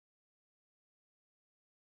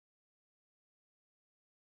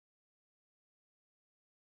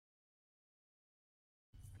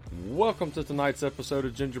Welcome to tonight's episode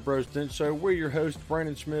of Ginger Bros Dent Show. We're your hosts,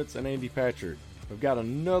 Brandon Schmitz and Andy Patrick. We've got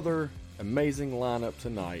another amazing lineup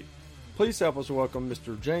tonight. Please help us welcome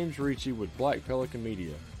Mr. James Ricci with Black Pelican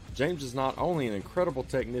Media. James is not only an incredible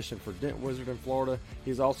technician for Dent Wizard in Florida,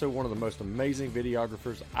 he's also one of the most amazing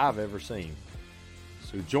videographers I've ever seen.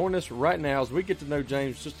 So join us right now as we get to know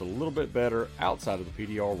James just a little bit better outside of the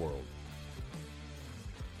PDR world.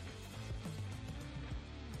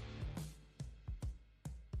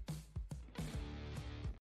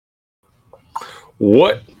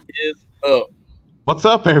 What is up? What's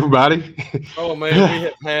up, everybody? Oh, man, we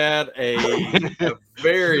have had a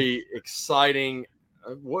very exciting,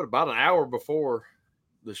 about an hour before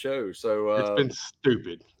the show. So it's been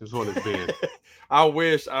stupid, is what it's been. I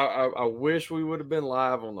wish we would have been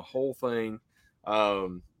live on the whole thing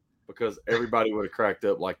because everybody would have cracked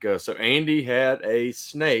up like us. So Andy had a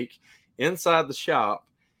snake inside the shop,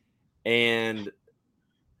 and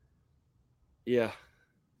yeah.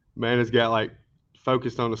 Man, it's got like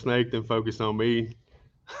focused on the snake, then focused on me.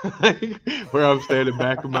 Where I'm standing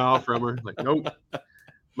back a mile from her. Like, nope.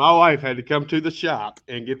 My wife had to come to the shop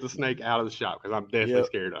and get the snake out of the shop because I'm definitely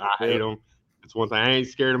scared. I hate them. It's one thing. I ain't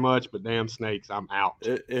scared of much, but damn snakes, I'm out.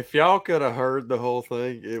 If y'all could have heard the whole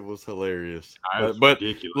thing, it was hilarious. But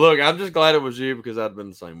ridiculous. Look, I'm just glad it was you because I'd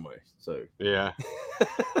been the same way. So yeah.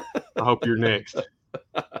 I hope you're next.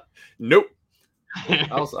 Nope.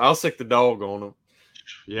 I'll sick the dog on them.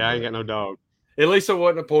 Yeah, I ain't got no dog. At least it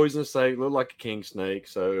wasn't a poisonous snake. It looked like a king snake.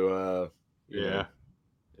 So, yeah,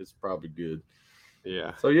 it's probably good.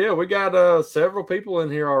 Yeah. So, yeah, we got several people in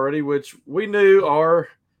here already, which we knew our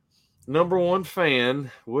number one fan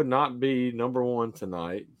would not be number one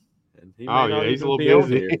tonight. And he's a little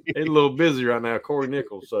busy. He's a little busy right now, Corey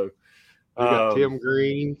Nichols. So, we got Tim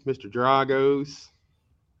Green, Mr. Dragos.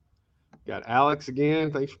 Got Alex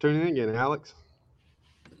again. Thanks for tuning in again, Alex.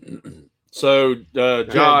 So,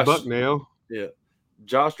 Josh Bucknell. Yeah.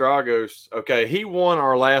 Josh Dragos. Okay, he won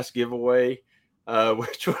our last giveaway,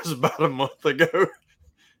 which was about a month ago.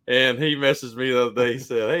 And he messaged me the other day. He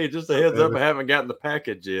said, "Hey, just a heads up, I haven't gotten the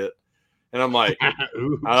package yet." And I'm like,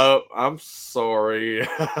 I'm sorry.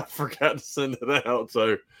 I forgot to send it out.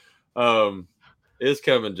 So it's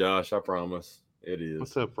coming, Josh. I promise. It is.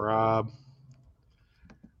 What's up, Rob?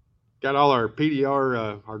 Got all our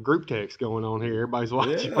PDR, our group text going on here. Everybody's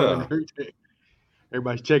watching on the group text.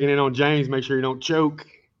 Everybody's checking in on James. Make sure you don't choke.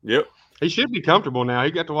 Yep. He should be comfortable now.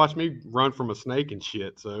 He got to watch me run from a snake and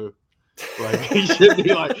shit. So, like, he should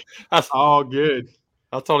be like, all good.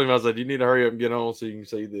 I told him, I said, you need to hurry up and get on so you can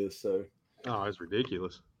see this. So, oh, it's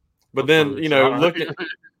ridiculous. But then,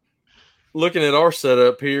 looking at our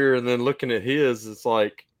setup here and then looking at his, it's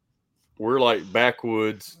like we're like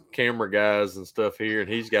backwoods camera guys and stuff here, and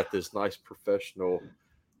he's got this nice professional.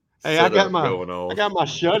 Hey, I got my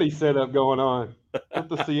shutty setup going on with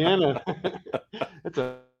the Sienna. It's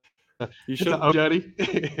a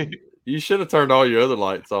shutty. You should have turned all your other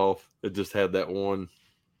lights off. It just had that one.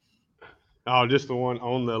 Oh, just the one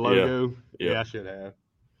on the logo. Yeah, I should have.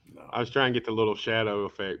 No. I was trying to get the little shadow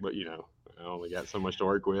effect, but I only got so much to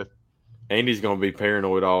work with. Andy's gonna be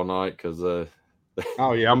paranoid all night because. Oh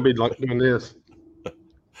yeah, I'm gonna be like doing this.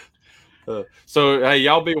 So hey,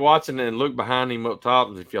 y'all be watching and look behind him up top,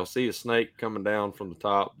 and if y'all see a snake coming down from the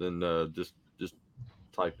top, then just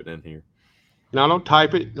type it in here. No, don't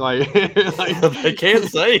type it. Like they can't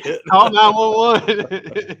say it. Call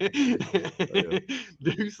 911.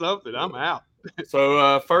 Do something. I'm out.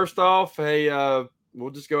 So first off, hey,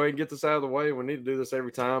 we'll just go ahead and get this out of the way. We need to do this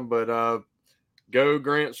every time, but go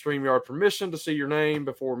grant StreamYard permission to see your name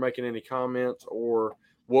before making any comments or.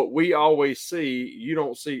 What we always see, you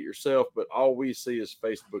don't see it yourself, but all we see is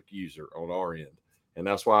Facebook user on our end. And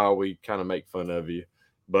that's why we kind of make fun of you.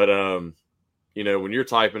 But, when you're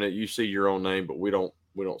typing it, you see your own name, but we don't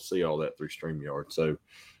see all that through StreamYard. So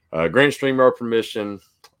grant StreamYard permission.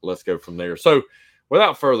 Let's go from there. So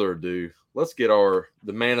without further ado, let's get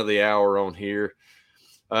the man of the hour on here.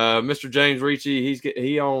 Mr. James Ricci,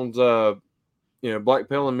 he owns, Black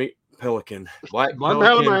Pelican. Black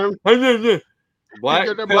Pelican. Black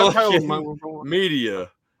Pelican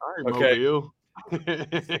Media. Okay.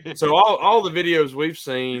 So all the videos we've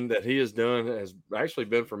seen that he has done has actually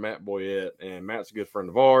been for Matt Boyette, and Matt's a good friend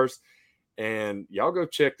of ours. And y'all go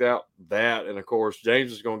check out that. And of course,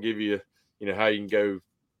 James is going to give you, how you can go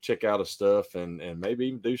check out his stuff and maybe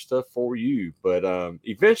even do stuff for you. But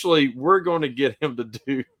eventually, we're going to get him to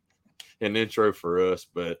do an intro for us.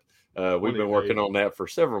 But we've been working on that for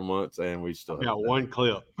several months, and we still got one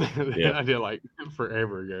clip. Yeah, I did like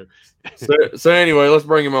forever ago. so anyway, let's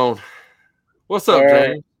bring him on. What's up,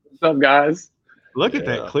 James? What's up, guys? Look at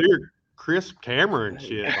that crisp camera and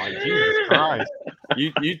shit. Like, Jesus Christ.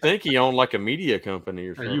 You think he owned like a media company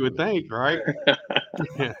or something? You would think, right?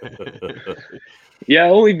 Yeah,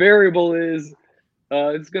 only variable is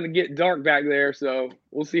it's going to get dark back there, so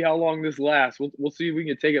we'll see how long this lasts. We'll see if we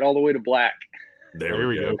can take it all the way to black. There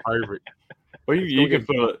we go. Perfect. Well, you can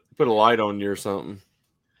put a light on you or something.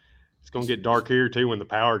 It's going to get dark here, too, when the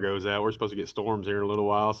power goes out. We're supposed to get storms here in a little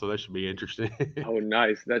while, so that should be interesting. Oh,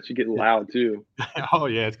 nice. That should get loud, too. Oh,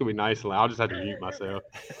 yeah, it's going to be nice and loud. I'll just have to mute myself.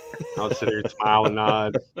 I'll just sit here and smile and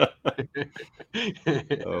nod.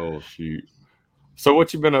 Oh, shoot. So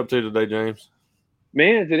what you been up to today, James?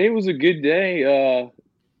 Man, today was a good day.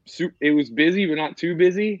 It was busy, but not too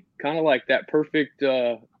busy. Kind of like that perfect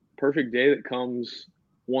day that comes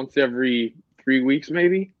once every 3 weeks,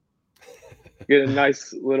 maybe. Get a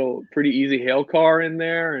nice little, pretty easy hail car in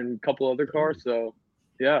there and a couple other cars. So,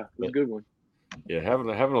 yeah, it was a good one. Yeah, having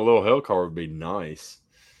a little hail car would be nice.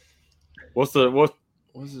 What's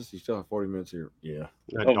this? You still have 40 minutes here. Yeah.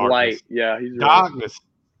 Of light. Yeah, he's right.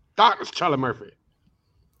 Darkness, Charlie Murphy.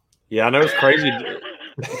 Yeah, I know it's crazy.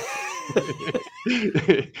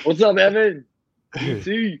 What's up, Evan? You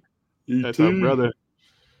too. That's our brother.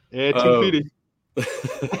 Yeah, 250.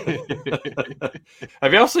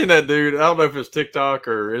 Have y'all seen that dude? I don't know if it's TikTok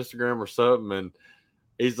or Instagram or something, and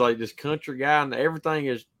he's like this country guy, and everything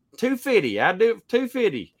is 250. I do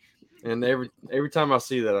 250, and every time I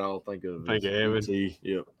see that, I'll think of Evan.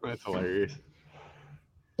 Yep, that's hilarious.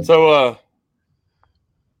 So,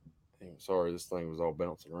 sorry, this thing was all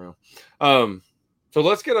bouncing around. So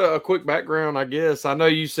let's get a quick background, I guess. I know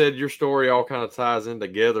you said your story all kind of ties in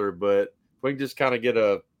together, but we can just kind of get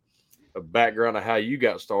a background of how you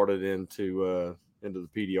got started into the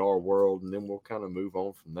PDR world, and then we'll kind of move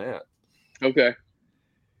on from that. Okay.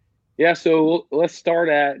 Yeah, so let's start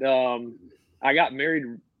at I got married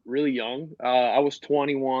really young. I was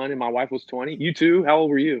 21 and my wife was 20. You too? How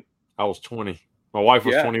old were you? I was 20. My wife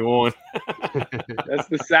was 21. That's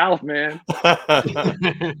the South, man.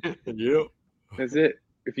 Yep. That's it.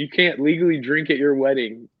 If you can't legally drink at your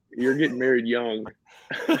wedding, you're getting married young.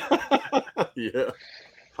 Yeah.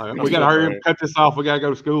 We got to hurry up and cut this off. We got to go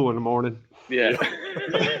to school in the morning. Yeah.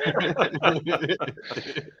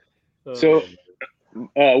 So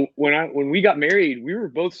when we got married, we were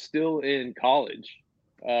both still in college.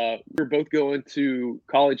 We were both going to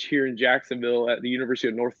college here in Jacksonville at the University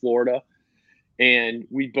of North Florida. And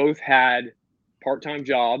we both had part-time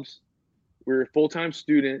jobs. We were full-time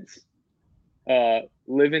students,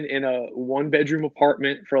 living in a one-bedroom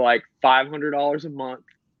apartment for like $500 a month.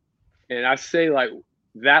 And I say, like,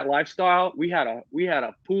 that lifestyle, we had a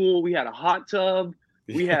pool, we had a hot tub,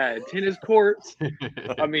 we had tennis courts.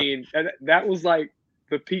 I mean, that was like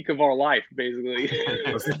the peak of our life, basically.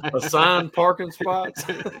 Assigned parking spots.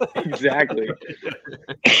 Exactly.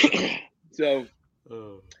 So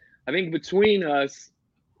I think between us,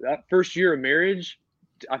 that first year of marriage,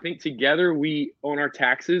 I think together on our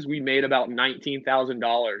taxes, we made about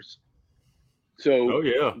 $19,000. So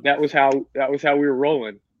that was how we were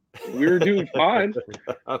rolling. We were doing fine.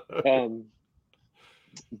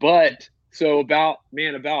 But so about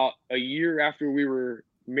a year after we were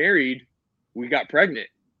married, we got pregnant.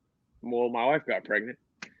 Well, my wife got pregnant.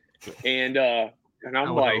 And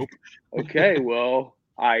I'm like, okay, well,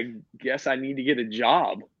 I guess I need to get a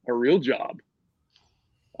job, a real job.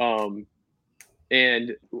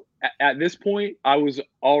 And at this point, I was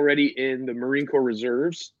already in the Marine Corps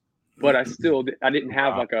Reserves, but I didn't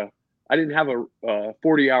have a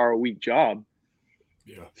 40-hour-a-week job.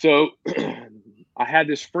 Yeah. So I had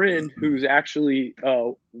this friend who's actually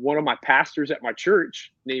one of my pastors at my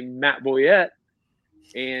church named Matt Boyette.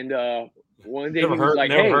 And one day he was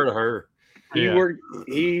like, "Hey," heard of her.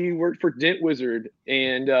 He worked for Dent Wizard,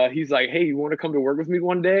 and he's like, "Hey, you want to come to work with me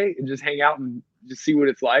one day and just hang out and just see what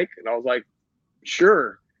it's like?" And I was like,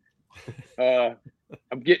 "Sure." I'm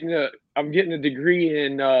getting a degree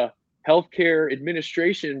in healthcare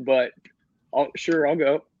administration, but I'll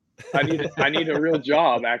go. I need a real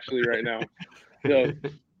job actually right now. So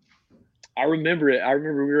I remember it. I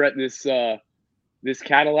remember we were at this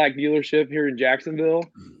Cadillac dealership here in Jacksonville,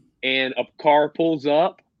 and a car pulls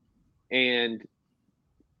up, and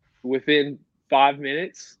within 5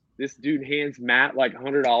 minutes, this dude hands Matt like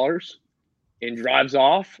 $100 and drives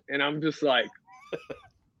off, and I'm just like,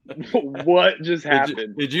 what just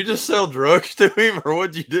happened? Did you just sell drugs to him, or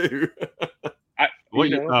what'd you do? What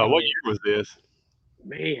year was this?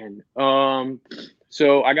 Man,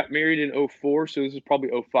 so I got married in 2004, so this is probably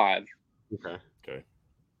 2005. Okay.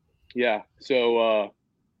 Yeah. So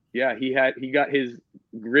he got his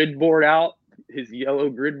grid board out, his yellow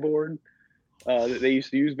grid board that they used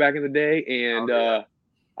to use back in the day, and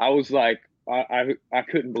I was like, I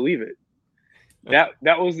couldn't believe it.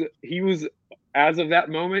 He was, as of that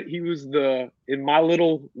moment, he was in my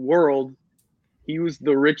little world, he was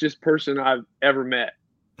the richest person I've ever met.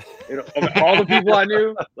 Of all the people I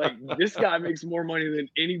knew, like, this guy makes more money than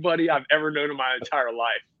anybody I've ever known in my entire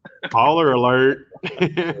life. Caller alert.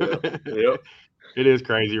 Yep. It is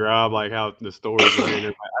crazy, Rob, like how the stories are in.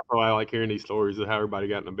 That's why I like hearing these stories of how everybody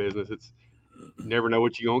got in the business. It's you never know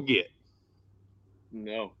what you're going to get.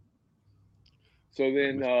 No. So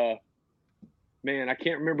then, man, I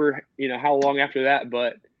can't remember, how long after that,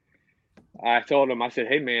 but I told him, I said,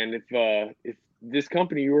 hey, man, if this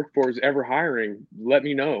company you work for is ever hiring, let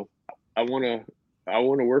me know. I want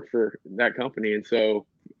to work for that company. And so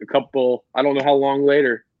I don't know how long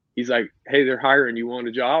later, he's like, hey, they're hiring. You want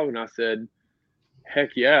a job? And I said, heck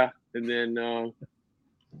yeah. And then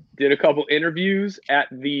did a couple interviews at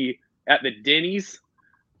the Denny's.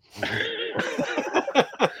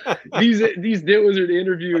 These Dent Wizard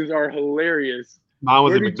interviews are hilarious. Mine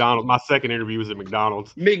was at McDonald's. My second interview was at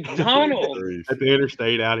McDonald's. McDonald's at the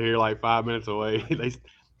interstate out here, like 5 minutes away. They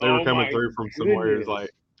were coming through from somewhere. It was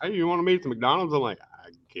like, hey, you want to meet at the McDonald's? I'm like, I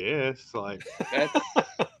guess. Like, that's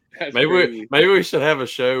maybe we should have a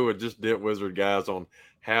show with just Dent Wizard guys on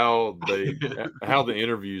how the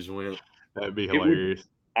interviews went. That'd be hilarious.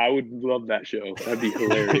 I would love that show. That'd be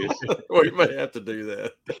hilarious. We may have to do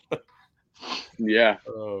that. Yeah.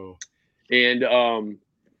 Oh. And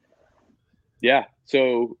yeah.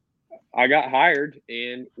 So I got hired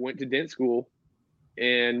and went to dent school,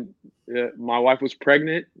 and my wife was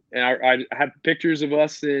pregnant, and I had pictures of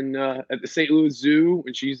us in at the St. Louis Zoo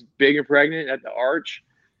when she's big and pregnant at the Arch,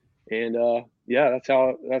 and yeah, that's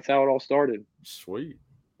how it all started. Sweet.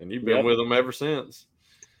 And you've been with them ever since.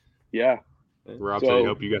 Yeah. Rob said, I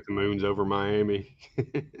hope you got the moons over Miami.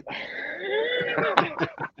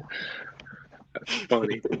 That's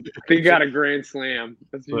funny. He got a grand slam.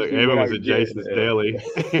 Look, Evan was at Jason's Deli.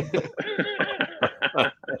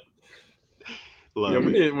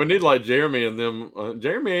 We need like Jeremy and them.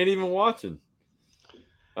 Jeremy ain't even watching.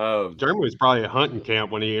 Jeremy was probably at hunting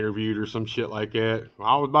camp when he interviewed or some shit like that.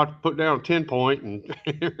 I was about to put down a 10-point and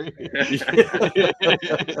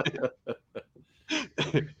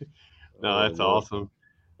no, that's awesome.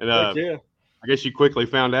 And yeah. I guess you quickly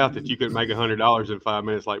found out that you could make $100 in 5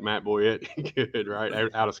 minutes like Matt Boyette could, right?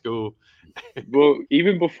 Out of school. Well,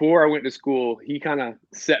 even before I went to school, he kind of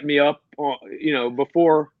set me up on,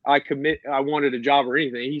 before I wanted a job or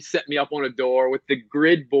anything, he set me up on a door with the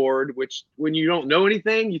grid board, which when you don't know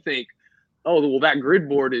anything, you think, oh, well, that grid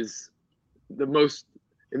board is it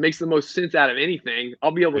makes the most sense out of anything.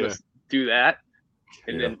 I'll be able to do that.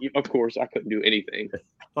 And then, of course, I couldn't do anything.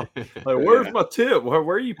 Like, where's my tip? Where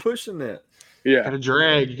are you pushing that? Yeah. You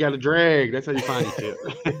got to drag. That's how you find your tip.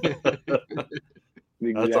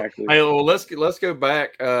 Exactly. Hey, well, let's go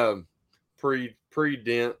back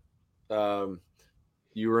pre-Dent.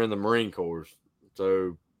 You were in the Marine Corps.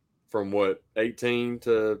 So from what, 18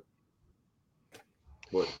 to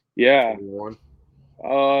what? Yeah. 21?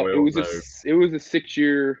 It was a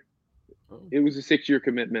 6-year. It was a 6-year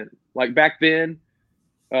commitment. Like back then,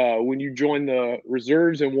 when you join the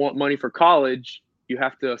reserves and want money for college, you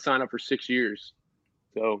have to sign up for 6 years.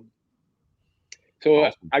 So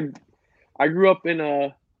awesome. I grew up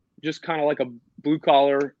in just kind of like a blue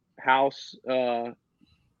collar house.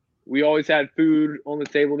 We always had food on the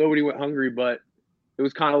table. Nobody went hungry, but it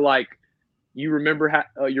was kind of like, you remember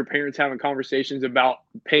your parents having conversations about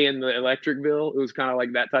paying the electric bill. It was kind of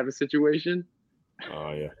like that type of situation.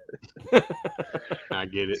 Oh yeah. I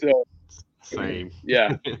get it. So, same.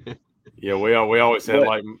 Yeah. Yeah. We always had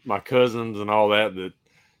like my cousins and all that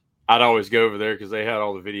I'd always go over there because they had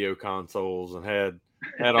all the video consoles and had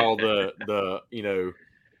all the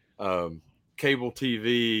cable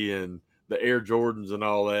TV and the Air Jordans and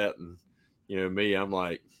all that. And, me, I'm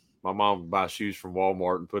like, my mom would buy shoes from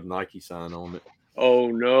Walmart and put a Nike sign on it. Oh,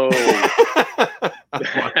 no.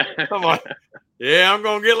 I'm like, yeah, I'm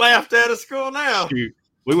going to get laughed at school now. Shoot.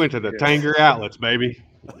 We went to the Tanger outlets, baby.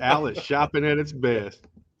 Outlet shopping at its best.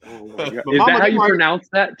 Oh my God. Is that how you pronounce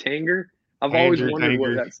that? Tanger? I've always wondered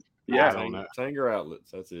what that's. Yeah, Tanger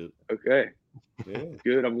outlets. That's it. Okay. Yeah.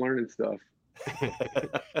 Good. I'm learning stuff.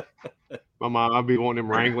 My mom, I'd be wanting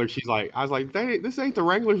them Wranglers. I was like, this ain't the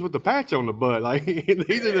Wranglers with the patch on the butt. Like,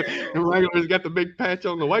 these are the Wranglers got the big patch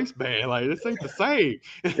on the waistband. Like, this ain't the same.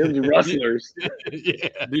 They're the rustlers.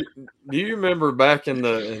 Yeah. Do you remember back in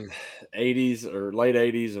the 80s or late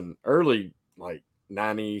 80s and early, like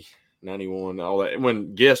 90, 91, all that,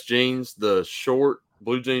 when Guess jeans, the short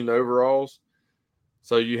blue jean overalls,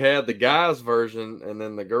 So you had the guys version and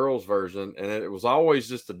then the girls version, and it was always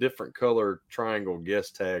just a different color triangle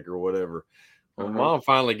guest tag or whatever. Well, Mom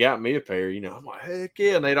finally got me a pair. I'm like, heck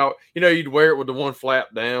yeah! And they'd all, you'd wear it with the one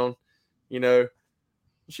flap down.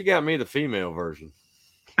 She got me the female version.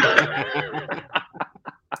 I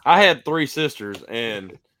had 3 sisters,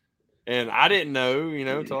 and I didn't know,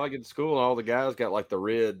 until I get to school. All the guys got like the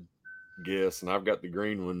red guess, and I've got the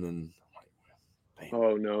green one. And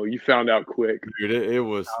oh no, you found out quick, dude. It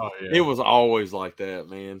was it was always like that,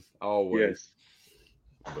 man. Always. Yes.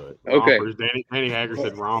 But okay, rompers. Danny Hager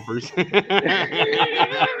said rompers.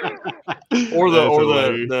 or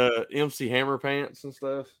the MC Hammer pants and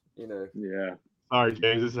stuff. Yeah. Sorry,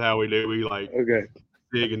 James. This is how we do. We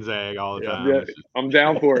zig and zag all the time. Yeah, I'm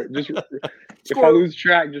down for it. Just if I lose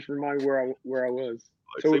track, just remind me where I was.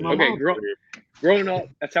 So okay, growing up,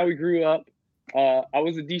 that's how we grew up. I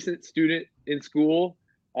was a decent student in school,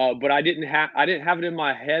 but I didn't have it in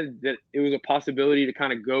my head that it was a possibility to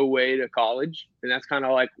kind of go away to college, and that's kind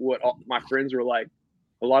of like what all my friends were like.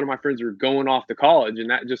 A lot of my friends were going off to college, and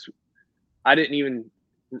that just I didn't even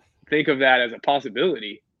think of that as a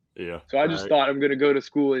possibility. Yeah. So I just thought I'm going to go to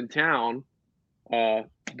school in town,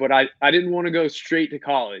 but I didn't want to go straight to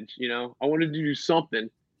college. I wanted to do something.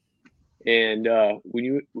 And when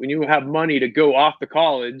you have money to go off to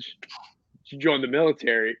college, you join the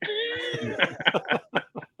military.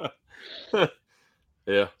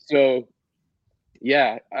 Yeah. So,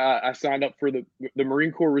 yeah, I signed up for the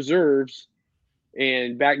Marine Corps Reserves,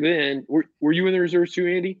 and back then, were you in the reserves too,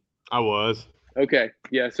 Andy? I was. Okay,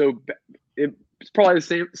 yeah. So it's probably the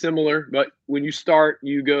same, similar, but when you start,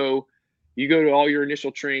 you go to all your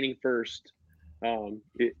initial training first.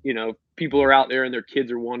 People are out there and their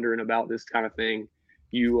kids are wondering about this kind of thing.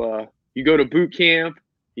 You go to boot camp.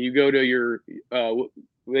 You go to your what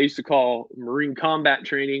they used to call Marine combat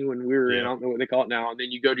training when we were in. I don't know what they call it now. And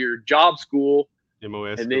then you go to your job school,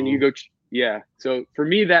 MOS, and then you go. Yeah. So for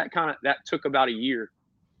me, that took about a year.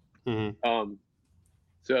 Mm-hmm.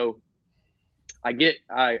 So I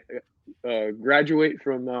graduate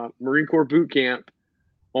from Marine Corps boot camp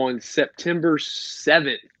on September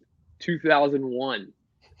 7th, 2001.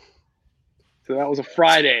 So that was a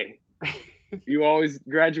Friday. You always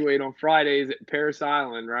graduate on Fridays at Parris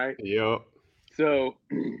Island, right? Yep. So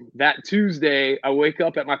that Tuesday, I wake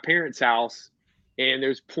up at my parents' house, and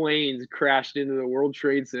there's planes crashed into the World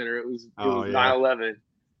Trade Center. It was 9/11.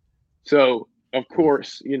 So of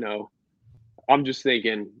course, I'm just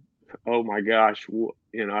thinking, oh my gosh,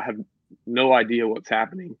 I have no idea what's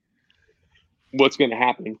happening. What's going to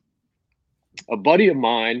happen? A buddy of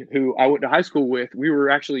mine who I went to high school with, we were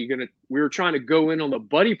trying to go in on the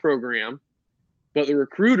buddy program, but the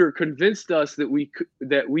recruiter convinced us that we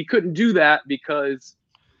couldn't do that because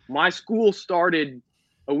my school started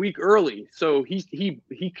a week early. So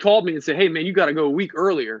he called me and said, "Hey man, you got to go a week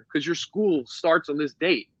earlier because your school starts on this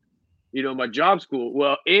date." My job school.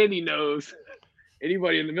 Well, Andy knows.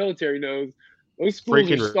 Anybody in the military knows those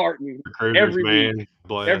schools are starting every week,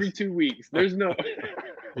 every 2 weeks. There's no.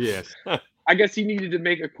 Yes. I guess he needed to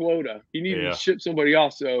make a quota. He needed to ship somebody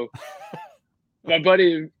off. So my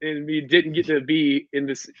buddy and me didn't get to be in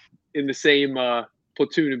the same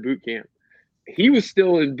platoon in boot camp. He was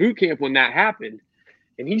still in boot camp when that happened,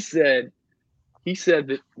 and he said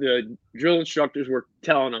that the drill instructors were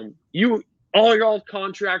telling him, all your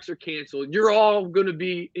contracts are canceled. You're all going to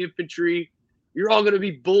be infantry. You're all going to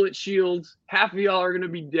be bullet shields. Half of y'all are going to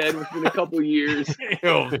be dead within a couple of years.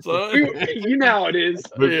 Damn, son. You know how it is.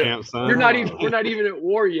 Boot camp, son. We're not even at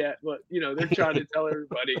war yet, but they're trying to tell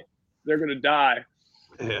everybody they're going to die.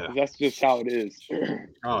 Yeah, that's just how it is.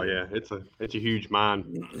 Oh yeah, it's a huge mind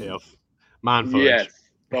fudge. Yes,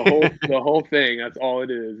 the whole thing. That's all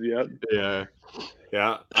it is. Yep. Yeah.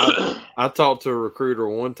 Yeah. I talked to a recruiter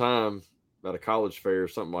one time at a college fair or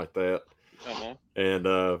something like that. Uh-huh.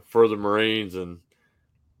 And for the Marines, and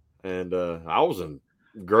I was in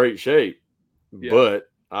great shape, but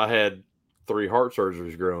I had 3 heart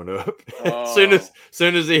surgeries growing up.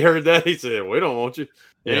 Soon as he heard that, he said, "We don't want you.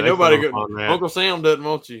 Ain't nobody Uncle Sam doesn't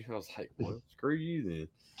want you." I was like, "Well, screw you then."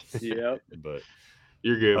 Yeah, but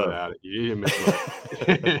you're good without it. You didn't miss much.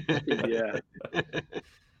 Yeah.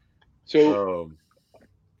 So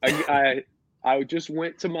I just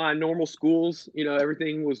went to my normal schools.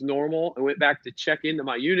 Everything was normal. I went back to check into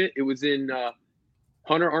my unit. It was in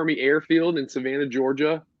Hunter Army Airfield in Savannah,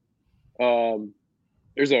 Georgia.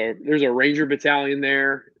 There's a Ranger battalion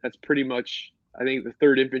there. That's pretty much, I think, the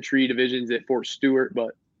 3rd Infantry Division's at Fort Stewart.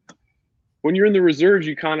 But when you're in the reserves,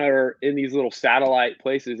 you kind of are in these little satellite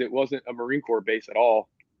places. It wasn't a Marine Corps base at all.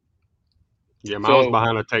 Yeah, mine was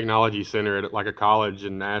behind a technology center at like a college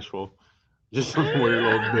in Nashville. Just some weird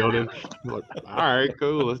little building. I'm like, all right,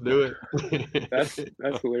 cool, let's do it. That's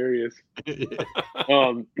hilarious.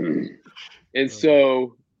 Yeah. And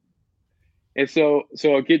so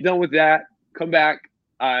I get done with that, come back,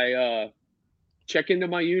 I check into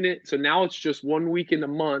my unit. So now it's just 1 week in the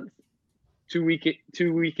month, 2 weeks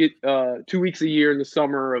a year in the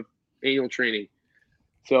summer of annual training.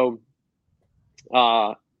 So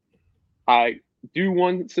I do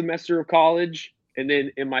 1 semester of college, and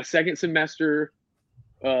then in my second semester,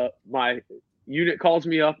 my unit calls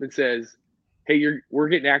me up and says, "Hey, we're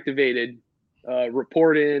getting activated.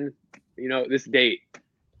 Report in, this date."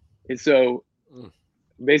 And so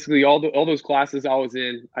basically all those classes I was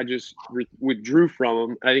in, I just withdrew from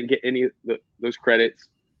them. I didn't get any of those credits.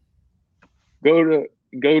 Go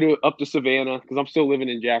to up to Savannah because I'm still living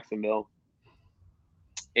in Jacksonville,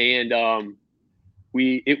 and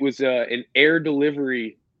it was an air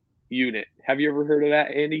delivery unit. Have you ever heard of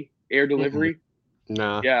that, Andy? Air delivery?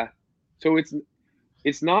 Nah. Yeah. So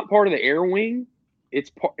it's not part of the air wing. It's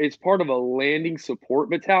part of a landing support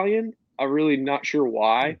battalion. I'm really not sure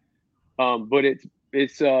why, but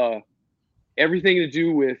it's everything to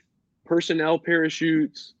do with personnel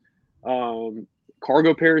parachutes,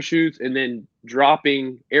 cargo parachutes, and then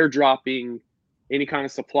airdropping any kind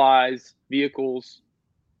of supplies, vehicles,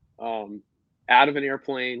 out of an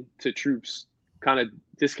airplane to troops kind of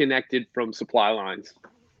disconnected from supply lines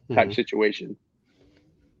type situation.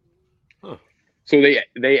 Huh. So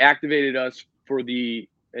they activated us for the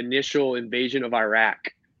initial invasion of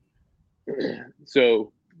Iraq.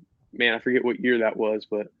 So, man, I forget what year that was,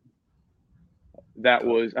 but that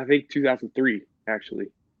was, I think, 2003, actually.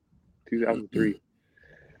 2003.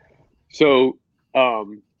 So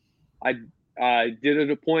I did a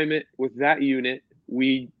deployment with that unit.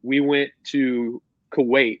 We went to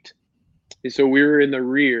Kuwait. And so we were in the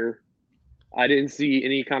rear. I didn't see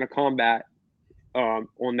any kind of combat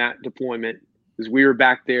on that deployment because we were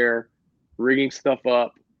back there rigging stuff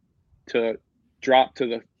up to drop to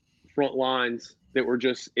the front lines that were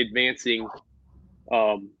just advancing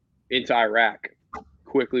into Iraq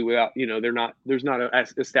quickly without, there's not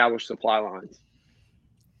established supply lines.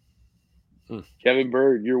 Kevin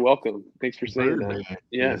Bird, you're welcome. Thanks for saying that. Man.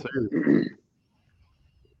 Yeah. Yes,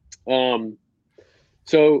 sir.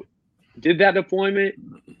 So did that deployment,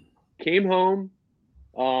 came home.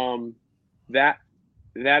 That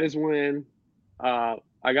is when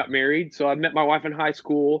I got married. So I met my wife in high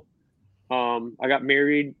school. I got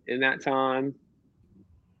married in that time.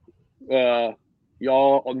 Y'all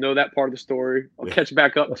know that part of the story. I'll catch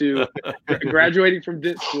back up to graduating from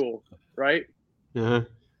Dent school, right? Uh-huh.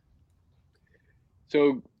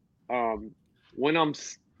 So when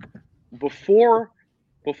before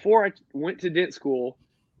I went to Dent school,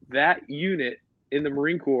 that unit in the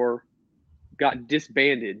Marine Corps got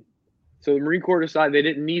disbanded. So the Marine Corps decided they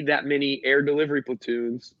didn't need that many air delivery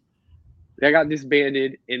platoons. That got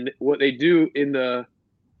disbanded, and what they do in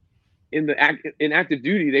active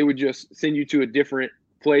duty, they would just send you to a different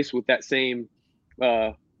place with that same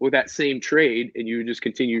trade, and you would just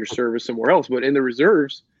continue your service somewhere else. But in the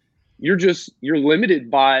reserves, you're limited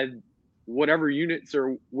by whatever units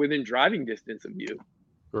are within driving distance of you.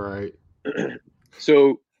 Right.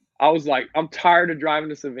 So I was like, I'm tired of driving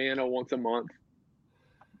to Savannah once a month.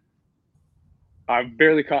 I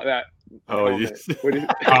barely caught that. Oh,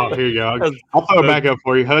 here you go. I'll throw it back up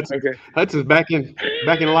for you. Hudson's back in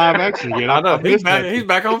live action again. I know. He's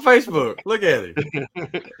back on Facebook. Look at him.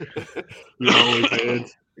 You always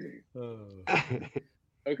fans.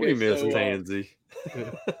 Okay, we miss Tansy.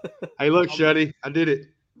 Hey, look, Shuddy, I did it.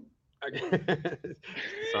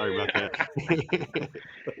 Sorry about that.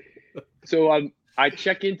 So I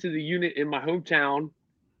check into the unit in my hometown,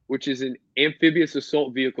 which is an amphibious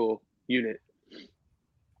assault vehicle unit.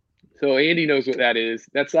 So Andy knows what that is.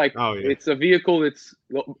 That's like, It's a vehicle that's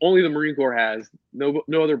only the Marine Corps has. No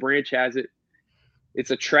other branch has it. It's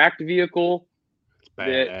a tracked vehicle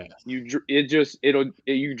that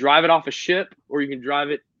you drive it off a ship, or you can drive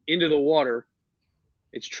it into the water.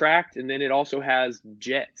 It's tracked, and then it also has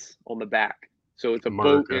jets on the back. So it's a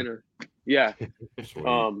boat and yeah.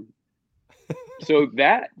 So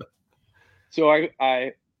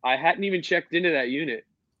I hadn't even checked into that unit.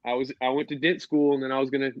 I went to Dent school, and then I was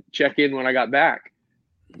going to check in when I got back.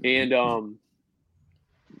 And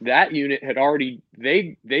that unit had already,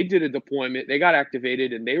 they did a deployment. They got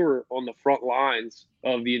activated, and they were on the front lines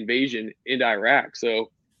of the invasion into Iraq. So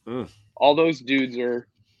all those dudes are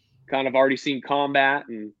kind of already seen combat,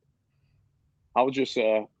 and I was just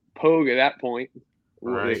a pogue at that point.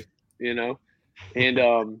 Right.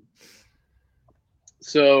 And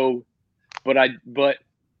so, but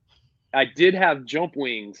I did have jump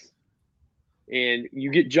wings And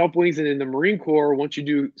you get jump wings, and in the Marine Corps, once you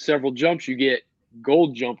do several jumps, you get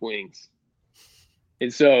gold jump wings.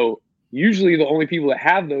 And so usually the only people that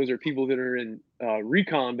have those are people that are in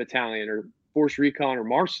recon battalion or force recon or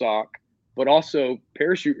MARSOC, but also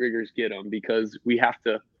parachute riggers get them because we have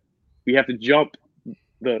to jump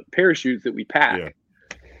the parachutes that we pack.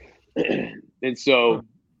 Yeah. And so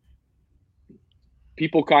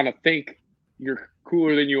people kind of think you're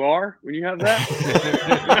cooler than you are when you have that.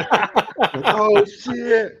 Oh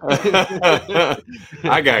shit!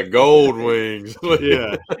 I got gold wings.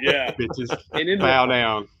 Yeah. Bitches, and bow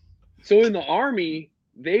down. So in the Army,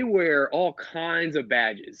 they wear all kinds of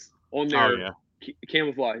badges on their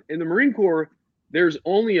camouflage. In the Marine Corps, there's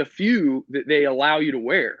only a few that they allow you to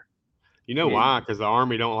wear. You know why? Because the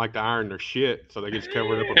Army don't like to iron their shit, so they get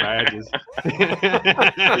covered up with badges.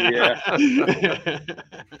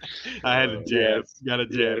 I had to jab. Got to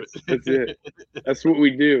jab it. That's it. That's what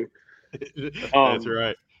we do. That's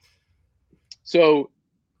right. So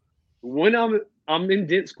when I'm in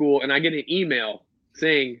Dent school and I get an email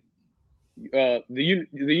saying the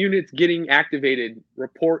unit's getting activated,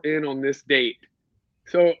 report in on this date.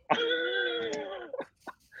 So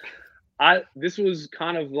this was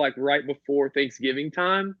kind of like right before Thanksgiving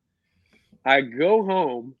time. I go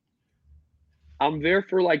home. I'm there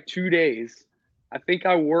for like 2 days. I think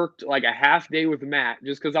I worked like a half day with Matt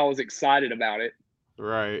just because I was excited about it.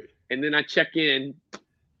 Right. And then I check in,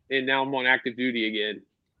 and now I'm on active duty again.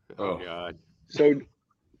 Oh God.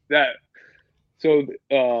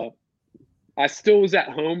 I still was at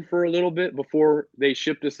home for a little bit before they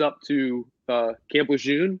shipped us up to Camp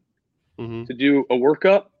Lejeune to do a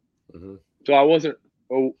workup. Mm-hmm. So I wasn't,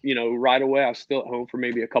 right away. I was still at home for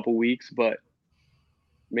maybe a couple weeks, but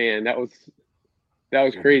man, that was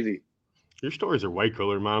crazy. Your stories are way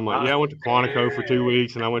cooler than mine. I'm like, I went to Quantico for 2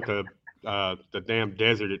 weeks, and I went to the damn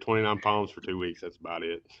desert at 29 Palms for 2 weeks. That's about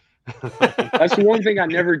it. That's the one thing I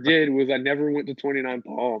never did was I never went to 29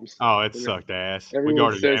 Palms. Oh, it sucked ass. Everyone we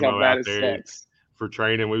guarded says ammo how bad out it there sucks. For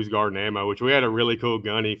training. We was guarding ammo, which we had a really cool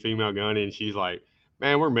female gunny, and she's like,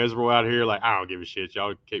 man, we're miserable out here. Like, I don't give a shit.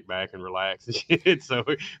 Y'all kick back and relax and shit. So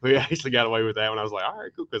we actually got away with that one. I was like, all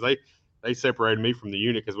right, cool. Because they separated me from the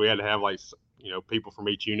unit because we had to have like, people from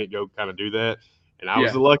each unit go kind of do that. And I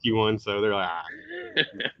was the lucky one. So they're like,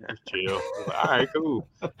 just chill. I was like, all right, cool.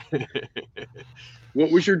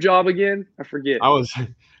 What was your job again? I forget. I was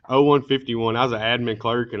 0151. I was an admin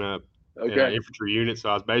clerk in an infantry unit. So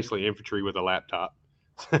I was basically infantry with a laptop.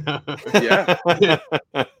 Yeah.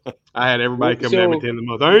 I had everybody come at me at the end of the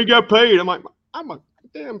month. I ain't got paid. I'm like, I'm a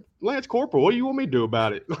damn Lance Corporal. What do you want me to do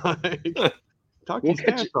about it? Talk to these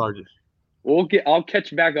staff sergeants. I'll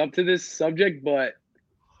catch back up to this subject, but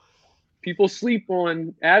people sleep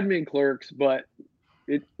on admin clerks, but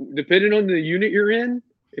it depending on the unit you're in,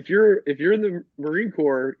 if you're in the Marine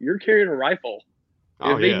Corps, you're carrying a rifle.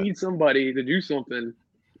 If they need somebody to do something,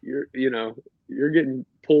 you're getting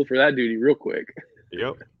pulled for that duty real quick.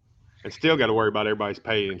 Yep. And still got to worry about everybody's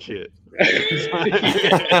pay and shit.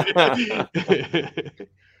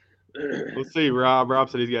 We'll see, Rob. Rob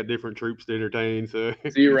said he's got different troops to entertain. So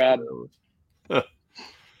see you, Rob.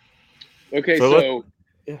 Okay,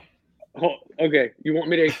 okay. You want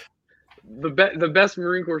me to? The best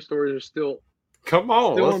Marine Corps stories are still. Come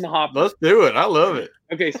on, on the hopper. Let's do it. I love it.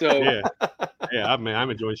 Okay, so I'm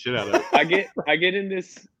enjoying shit out of it. I get in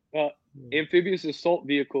this amphibious assault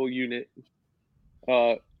vehicle unit.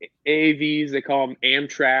 AAVs, they call them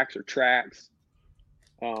Amtraks or tracks.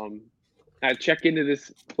 I check into this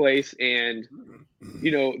place, and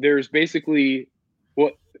there's basically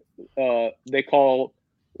what they call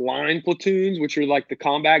line platoons, which are like the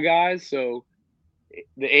combat guys. So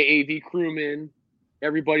the AAV crewmen,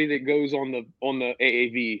 everybody that goes on the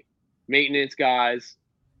AAV, maintenance guys,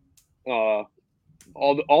 all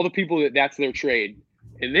the people that's their trade.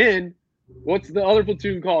 And then what's the other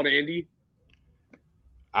platoon called, Andy?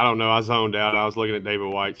 I don't know. I zoned out. I was looking at David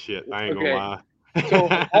White shit. I ain't gonna lie. So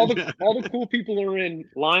all the cool people are in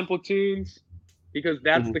line platoons because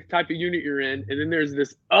that's the type of unit you're in. And then there's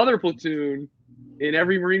this other platoon in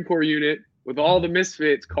every Marine Corps unit with all the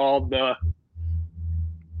misfits called the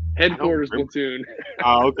headquarters platoon.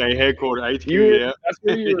 Oh, okay. Headquarters HQ. Yeah. That's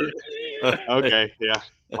where you were. Okay. Yeah.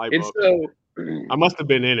 And so I must have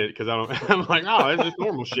been in it because I'm like, oh, it's just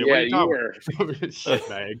normal shit. Yeah, what are you were. Shit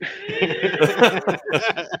bag.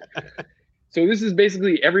 So this is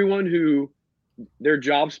basically everyone who their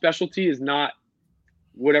job specialty is not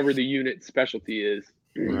whatever the unit specialty is.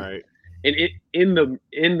 Right. And in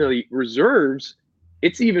the reserves,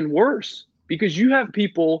 it's even worse because you have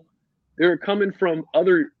people that are coming from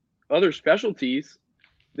other specialties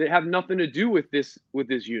that have nothing to do with this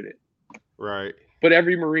unit. Right. But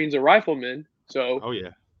every Marine's a rifleman, so Oh yeah.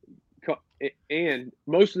 and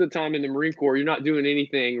most of the time in the Marine Corps, you're not doing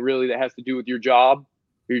anything really that has to do with your job.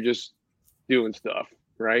 You're just doing stuff,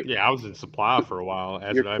 right? Yeah, I was in supply for a while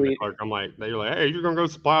as You're an admin clean, clerk. I'm like, they were like, hey, you're gonna go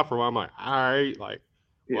supply for a while. I'm like, all right, like,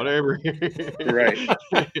 yeah, whatever. right.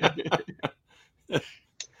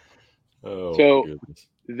 Oh, So goodness.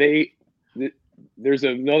 there's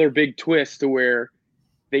another big twist to where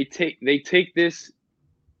they take this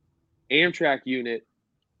Amtrak unit,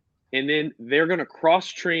 and then they're going to cross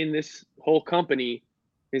train this whole company.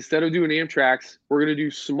 Instead of doing Amtraks, we're going to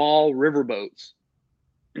do small riverboats.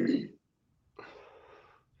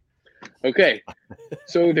 Okay,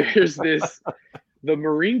 so there's this. The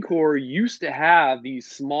Marine Corps used to have these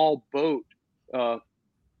small boat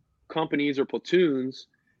companies or platoons.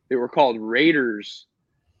 They were called raiders.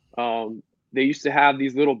 They used to have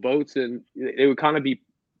these little boats, and they would kind of be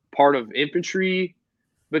part of infantry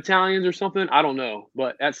battalions or something. I don't know,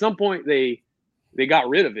 but at some point they got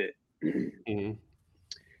rid of it. Mhm.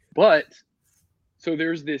 But so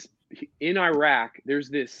there's this in Iraq. There's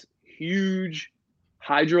this huge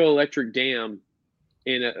hydroelectric dam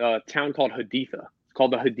in a town called Haditha. It's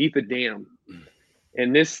called the Haditha Dam,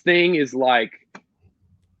 and this thing is like,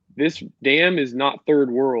 this dam is not third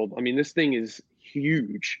world. I mean, this thing is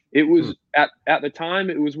huge. It was at the time,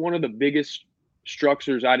 it was one of the biggest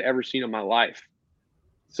structures I'd ever seen in my life.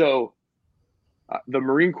 So the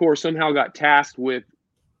Marine Corps somehow got tasked with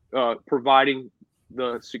providing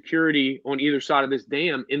the security on either side of this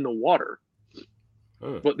dam in the water.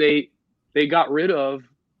 But they got rid of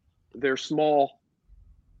their small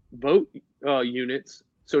boat units.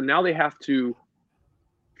 So now they have to,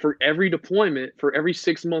 for every deployment, for every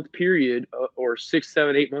 6-month period, or 6,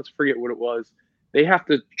 7, 8 months, forget what it was, they have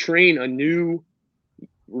to train a new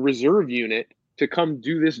reserve unit to come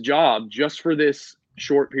do this job just for this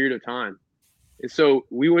short period of time. And so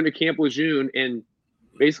we went to Camp Lejeune, and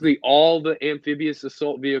basically all the amphibious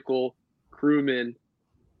assault vehicle crewmen,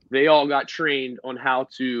 they all got trained on how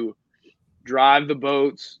to drive the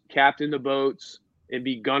boats, captain the boats, and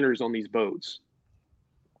be gunners on these boats.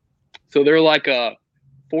 So they're like a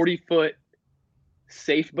 40-foot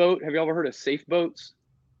safe boat. Have you ever heard of safe boats?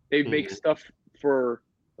 They make stuff for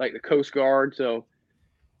like the Coast Guard. So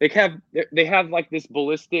they have like this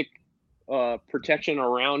ballistic protection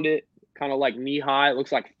around it, kind of like knee high. It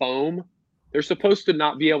looks like foam. They're supposed to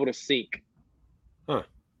not be able to sink.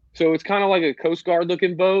 So it's kind of like a Coast Guard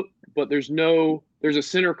looking boat, but there's a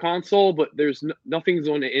center console, but there's nothing's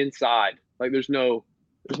on the inside. Like there's no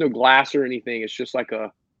glass or anything. It's just like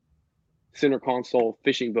a center console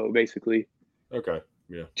fishing boat, basically. Okay.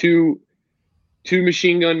 Yeah. Two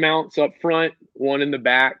machine gun mounts up front, one in the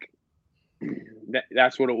back.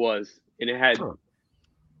 That's what it was. And it had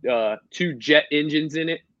 2 jet engines in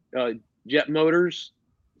it, jet motors,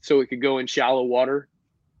 so it could go in shallow water.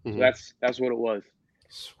 So that's what it was.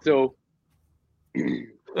 So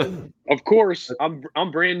of course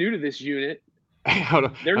I'm brand new to this unit.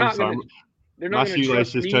 They're not going to my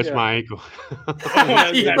shoelace just touched my ankle.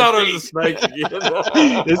 You thought it was a snake again.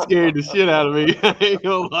 It scared the shit out of me. I ain't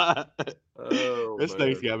gonna lie. This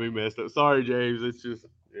snake's got me messed up. Sorry, James. It's just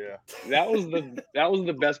That was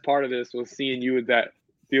the best part of this, was seeing you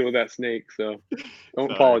deal with that snake. So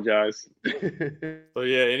don't apologize. So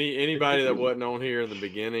yeah, anybody that wasn't on here in the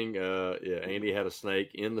beginning, Andy had a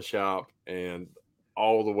snake in the shop and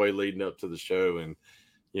all the way leading up to the show, and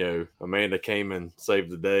Amanda came and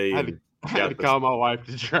saved the day. I had to call my wife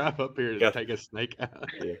to drive up here to take a snake out.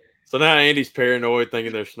 Yeah. So now Andy's paranoid,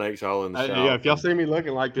 thinking there's snakes all in the shop. Yeah, if y'all see me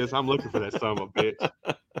looking like this, I'm looking for that son of a bitch.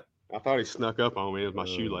 I thought he snuck up on me with my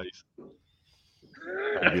shoelace.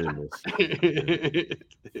 Goodness.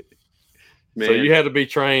 So you had to be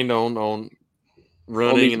trained on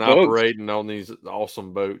running and boats. operating on these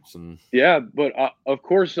awesome boats, and but of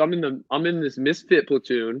course I'm in this misfit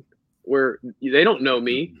platoon where they don't know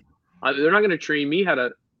me. They're not going to train me how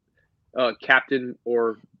to captain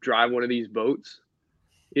or drive one of these boats.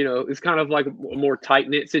 It's kind of like a more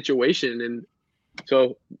tight-knit situation, and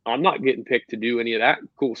so I'm not getting picked to do any of that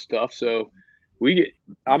cool stuff. So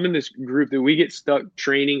I'm in this group that we get stuck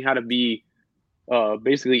training how to be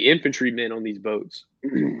basically infantrymen on these boats.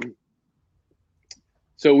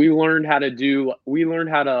 So we learned how to do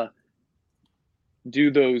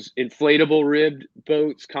those inflatable ribbed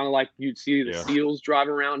boats, kind of like you'd see the SEALs drive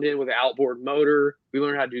around in with an outboard motor. We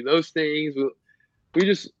learned how to do those things.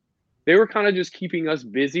 They were kind of just keeping us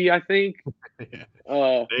busy, I think. They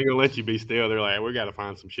ain't gonna let you be still. They're like, we got to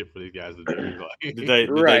find some shit for these guys to do. Like,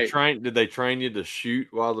 did they train you to shoot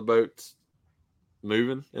while the boat's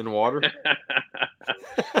moving in water?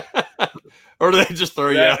 Or do they just throw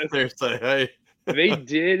you out That- there and say, "Hey"? They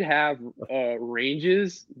did have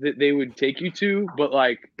ranges that they would take you to, but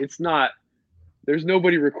like it's not. There's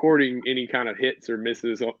nobody recording any kind of hits or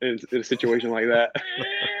misses in a situation like that.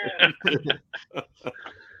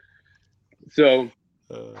 So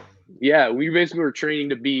yeah, we basically were training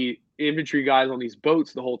to be infantry guys on these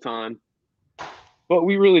boats the whole time, but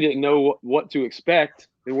we really didn't know what to expect.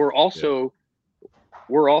 And we're also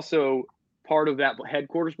part of that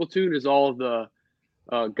headquarters platoon is all of the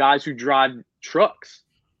guys who drive trucks,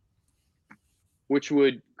 which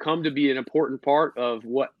would come to be an important part of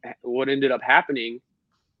what ended up happening.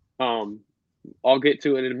 I'll get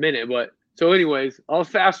to it in a minute, but so anyways, I'll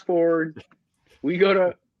fast forward. We go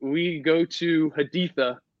to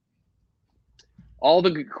Haditha. All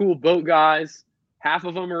the cool boat guys, half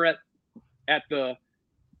of them are at the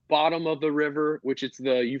bottom of the river, which it's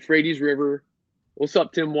the Euphrates River. What's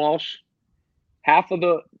up, Tim Walsh? Half of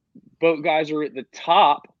the boat guys are at the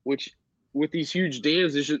top, which with these huge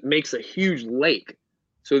dams, it just makes a huge lake.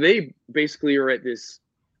 So they basically are at this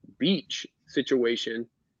beach situation,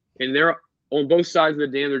 and they're on both sides of the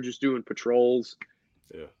dam. They're just doing patrols.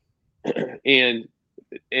 Yeah. And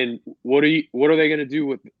what are they going to do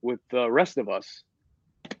with the rest of us?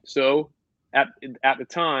 So at the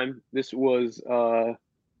time, this was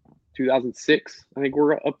 2006. I think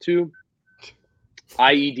we're up to.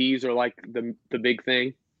 IEDs are like the big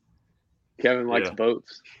thing. Kevin likes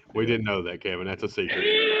boats. We didn't know that, Kevin. That's a secret.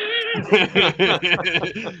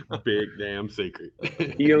 Big damn secret.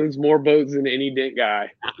 He owns more boats than any Dent guy.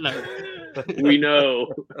 We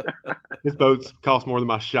know. His boats cost more than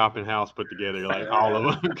my shopping house put together, like all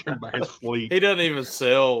of them combined fleet. He doesn't even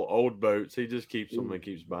sell old boats. He just keeps them and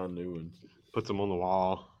keeps buying new ones. Puts them on the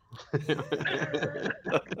wall.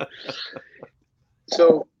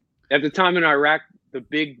 So at the time in Iraq, the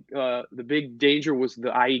big danger was the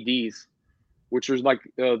IEDs, which was like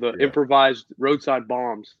the improvised roadside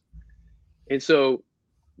bombs. And so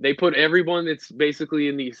they put everyone that's basically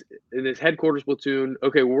in this headquarters platoon.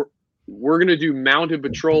 Okay, we're gonna do mounted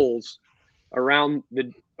patrols around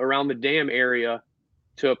the dam area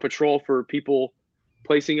to patrol for people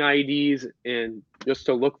placing IEDs and just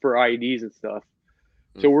to look for IEDs and stuff.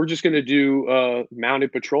 So we're just going to do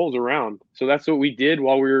mounted patrols around. So that's what we did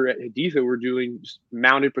while we were at Haditha. We're doing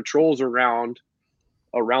mounted patrols around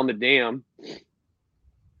the dam.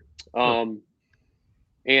 And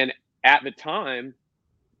at the time,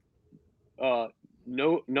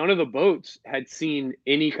 none of the boats had seen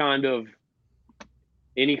any kind of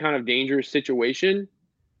dangerous situation.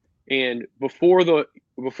 And before the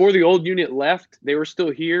old unit left, they were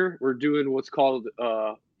still here. We're doing what's called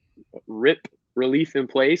RIP, relief in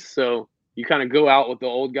place. So you kind of go out with the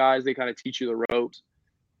old guys. They kind of teach you the ropes.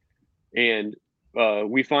 And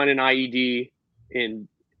we find an IED and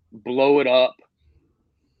blow it up.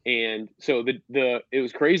 And so it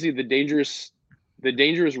was crazy. The dangerous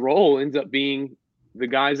role ends up being the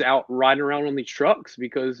guys out riding around on these trucks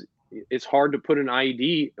because it's hard to put an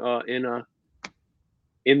IED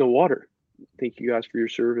in the water. Thank you guys for your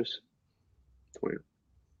service.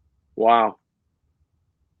 Wow.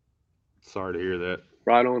 Sorry to hear that.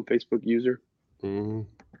 Right on, Facebook user. Mm-hmm.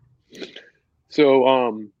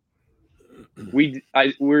 So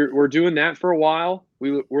we're doing that for a while.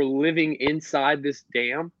 We're living inside this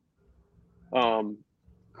dam.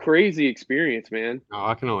 Crazy experience, man. Oh,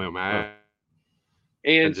 I can only imagine.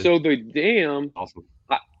 And so the dam, awesome.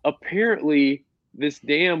 Apparently this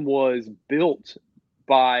dam was built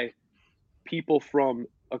by people from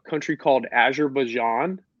a country called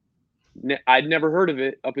Azerbaijan. I'd never heard of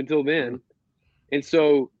it up until then. And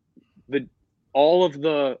so all of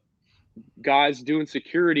the guys doing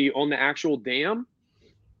security on the actual dam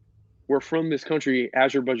were from this country,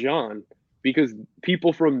 Azerbaijan, because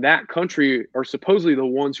people from that country are supposedly the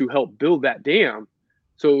ones who helped build that dam.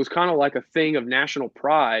 So it was kind of like a thing of national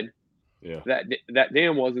pride. Yeah. That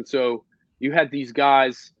dam was. And so you had these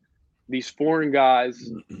guys, these foreign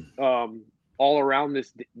guys, all around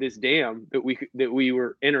this dam that we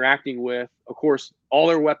were interacting with. Of course, all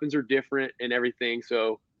their weapons are different and everything.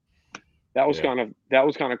 So that was kind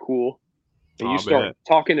of cool. And you start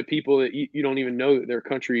talking to people that you don't even know that their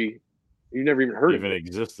country, you never even heard of it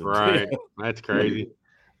existed. Right. That's crazy.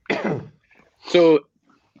 So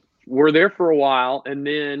we're there for a while, and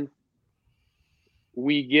then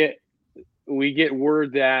we get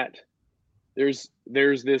word that there's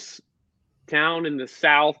this town in the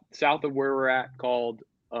south of where we're at called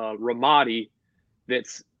Ramadi.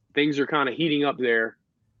 That's things are kind of heating up there,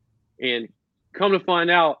 and come to find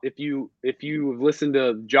out, if you've listened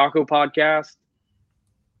to Jocko podcast,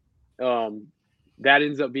 that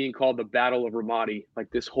ends up being called the Battle of Ramadi, like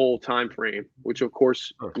this whole time frame, which of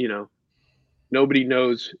course, you know, nobody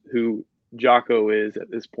knows who Jocko is at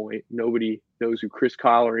this point. Nobody knows who Chris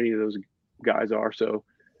Kyle or any of those guys are. So,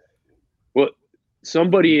 well,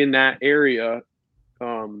 somebody in that area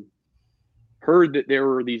heard that there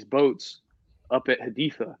were these boats up at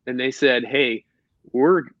Haditha, and they said, "Hey,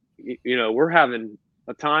 we're having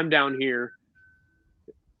a time down here.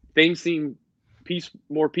 Things seem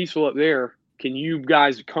more peaceful up there. Can you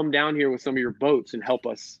guys come down here with some of your boats and help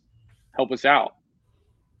us out?"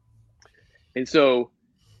 And so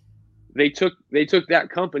they took that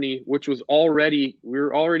company, which was already, we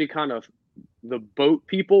were already kind of, the boat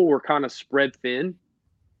people were kind of spread thin.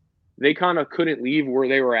 They kind of couldn't leave where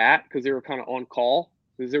they were at because they were kind of on call,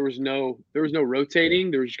 because there was no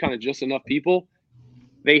rotating. There was kind of just enough people.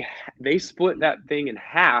 They split that thing in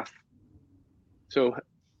half. So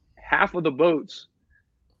half of the boats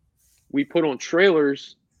we put on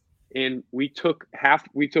trailers, and we took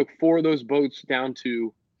 4 of those boats down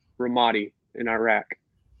to Ramadi in Iraq.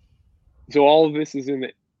 So all of this is in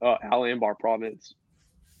the Al Anbar province.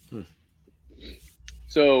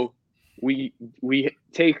 So we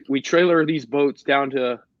trailer these boats down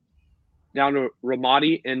to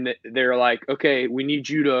Ramadi, and they're like, "Okay, we need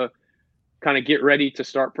you to kind of get ready to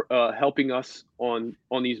start helping us on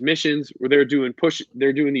these missions," where they're doing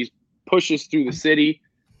these pushes through the city,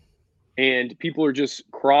 and people are just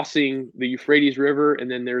crossing the Euphrates River,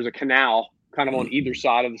 and then there's a canal kind of on either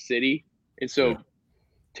side of the city, and so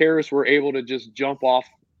terrorists were able to just jump off,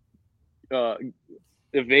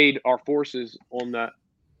 evade our forces on that.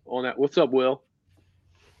 What's up, Will?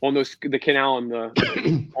 On the canal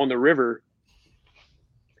on the river.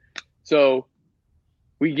 So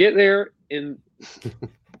we get there, and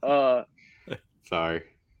sorry,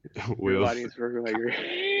 Will.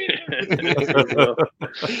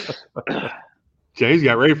 James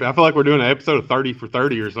got ready for. I feel like we're doing an episode of 30 for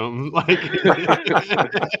 30 or something. Like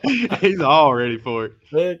he's all ready for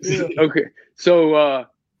it. Okay, so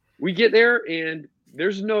we get there, and there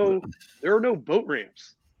are no boat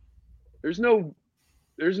ramps. There's no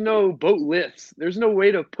boat lifts. There's no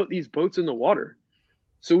way to put these boats in the water.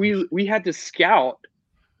 So we had to scout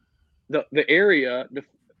the area,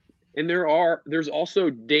 and there's also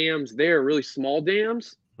dams there, really small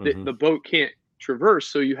dams that the boat can't traverse.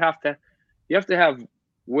 So you have to have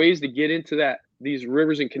ways to get into these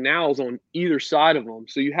rivers and canals on either side of them.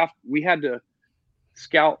 So we had to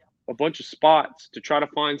scout a bunch of spots to try to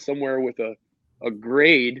find somewhere with a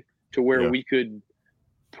grade to where we could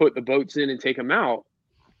put the boats in and take them out.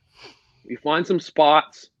 We find some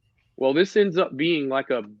spots. Well, this ends up being like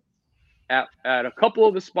at a couple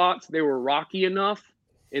of the spots, they were rocky enough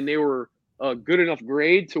and they were a good enough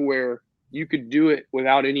grade to where you could do it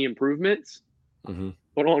without any improvements.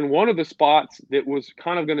 But on one of the spots that was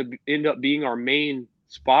kind of going to end up being our main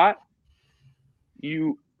spot,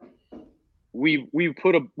 we would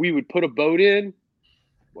put a boat in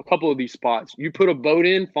a couple of these spots. You put a boat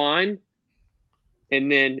in, fine, and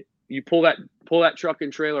then you pull that truck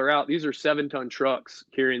and trailer out. These are 7-ton trucks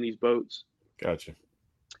carrying these boats. Gotcha.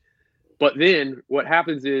 But then what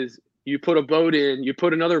happens is you put a boat in, you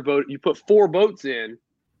put another boat, you put 4 boats in,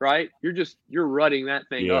 right? You're rutting that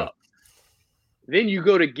thing up. Then you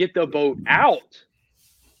go to get the boat out.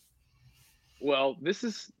 Well, this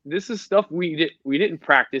is stuff we didn't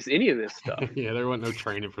practice any of this stuff. Yeah, there wasn't no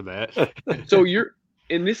training for that. So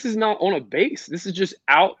and this is not on a base. This is just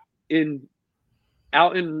out in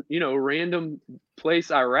random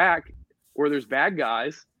place, Iraq, where there's bad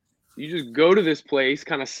guys. You just go to this place,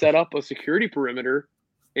 kind of set up a security perimeter,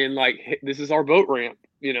 and like, hey, this is our boat ramp,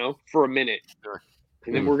 for a minute,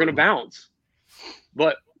 and then we're gonna bounce.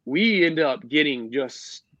 But we end up getting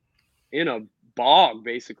just in a bog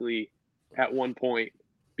basically at one point,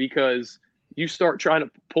 because you start trying to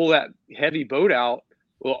pull that heavy boat out.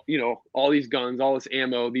 Well, all these guns, all this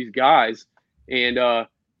ammo, these guys, and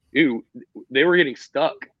they were getting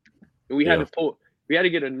stuck. And we had to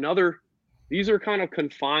get another. These are kind of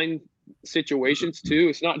confined situations too.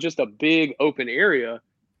 It's not just a big open area.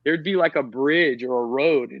 There'd be like a bridge or a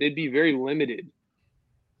road, and it'd be very limited.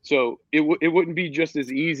 So it wouldn't be just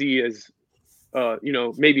as easy as,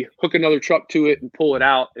 maybe hook another truck to it and pull it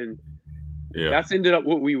out. And that's ended up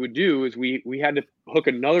what we would do is we had to hook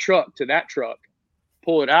another truck to that truck,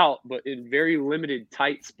 pull it out, but in very limited,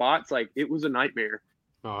 tight spots. Like, it was a nightmare.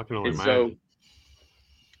 Oh, I can only imagine. So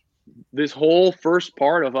this whole first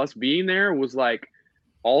part of us being there was like,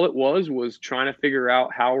 all it was trying to figure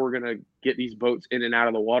out how we're going to get these boats in and out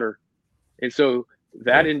of the water. And so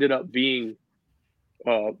that ended up being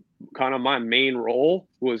kind of my main role,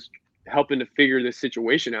 was helping to figure this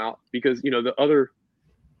situation out, because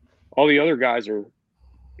all the other guys are,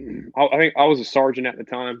 I think I was a sergeant at the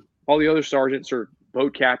time. All the other sergeants are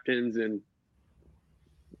boat captains and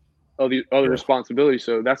other responsibilities.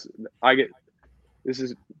 So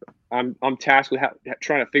I'm tasked with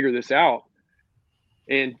trying to figure this out.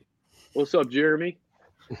 And what's up, Jeremy?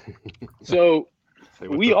 So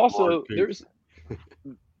we also,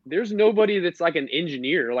 there's nobody that's like an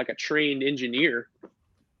engineer, like a trained engineer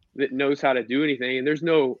that knows how to do anything. And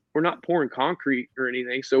we're not pouring concrete or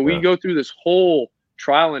anything. So we go through this whole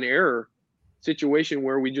trial and error situation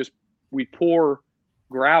where we pour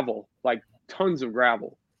gravel, like tons of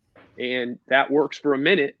gravel. And that works for a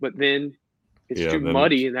minute, but then it's too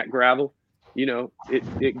muddy in that gravel.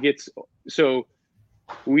 It gets, so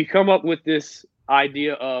we come up with this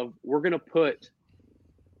idea of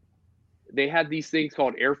they had these things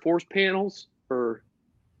called Air Force panels, or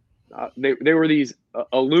they were these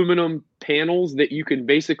aluminum panels that you can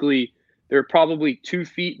basically, they're probably 2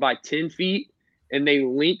 feet by 10 feet, and they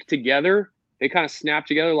link together. They kind of snap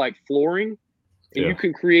together like flooring, and you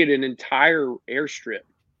can create an entire airstrip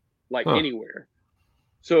like anywhere.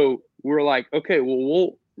 So we're like, okay,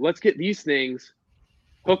 well, let's get these things,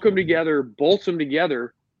 hook them together, bolt them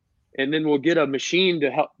together, and then we'll get a machine to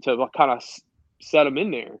help to kind of set them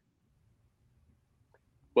in there.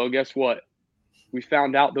 Well, guess what? We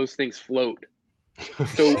found out those things float.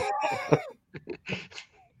 So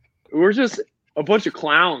we're just a bunch of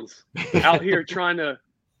clowns out here trying to,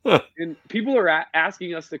 and people are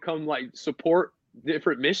asking us to come like support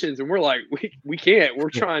different missions, and we're like, we can't. We're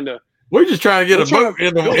just trying to get a boat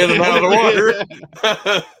in and out of the water.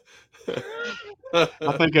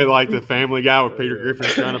 I think I like the Family Guy with Peter Griffin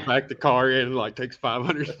trying to pack the car in, and like takes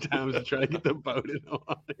 500 times to try to get the boat in the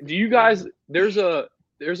water. Do you guys? There's a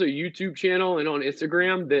YouTube channel and on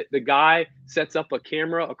Instagram that the guy sets up a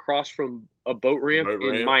camera across from a boat ramp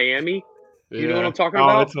in Miami. You know what I'm talking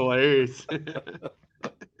about? Oh, it's hilarious.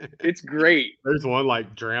 It's great. There's one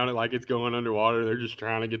like drowning, like it's going underwater. They're just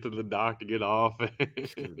trying to get to the dock to get off.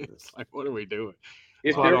 It's like, what are we doing?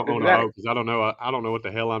 So I don't own a boat because I don't know what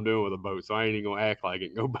the hell I'm doing with a boat. So I ain't even gonna act like it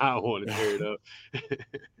and go buy one and tear it up.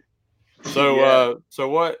 So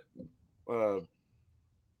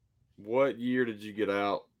what year did you get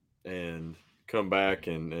out and come back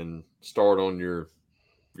and start on your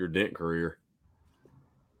Dent career?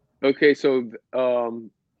 Okay, so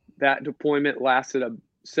that deployment lasted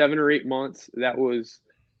 7 or 8 months. That was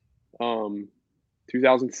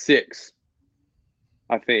 2006,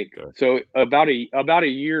 I think. Okay. So about a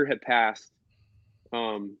year had passed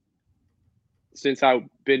since I've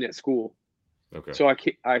been at school. Okay. So I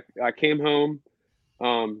came home,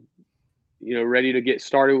 ready to get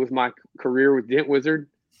started with my career with Dent Wizard.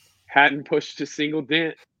 Hadn't pushed a single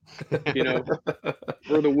dent,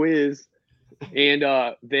 for the whiz. And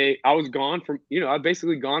I was gone from, I'd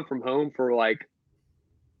basically gone from home for like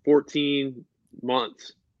 14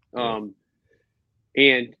 months. And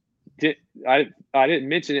I didn't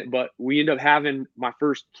mention it, but we ended up having my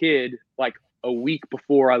first kid like a week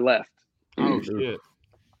before I left. Oh shit.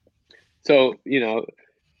 So, at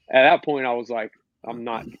that point I was like, I'm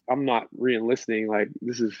not re-enlisting. Like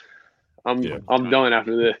I'm done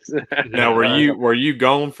after this. Now, were you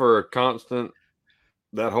gone for a constant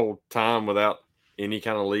that whole time without any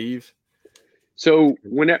kind of leave? So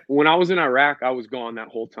when I was in Iraq, I was gone that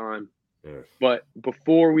whole time. Yeah. But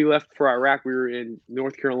before we left for Iraq, we were in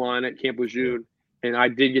North Carolina at Camp Lejeune, and I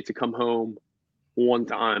did get to come home one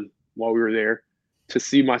time while we were there to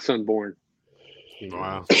see my son born.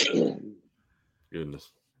 Wow.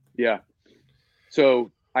 Goodness. Yeah.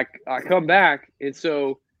 So I come back, and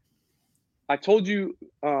so I told you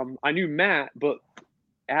I knew Matt, but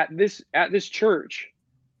at this church,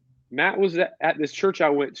 Matt was at this church I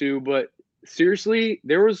went to, but seriously,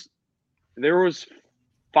 there was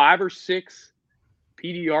 5 or 6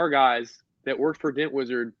 PDR guys that worked for Dent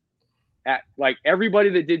Wizard. At like everybody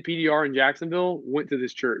that did PDR in Jacksonville went to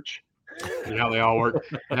this church. Now they all work.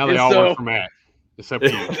 Now they all work for Matt, except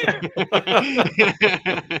you.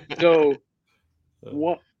 So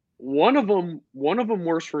one of them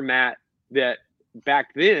works for Matt that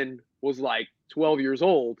back then was like 12 years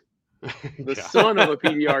old. The son of a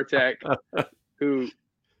PDR tech who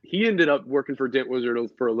he ended up working for Dent Wizard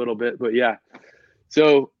for a little bit, but yeah.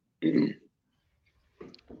 So man,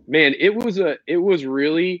 it was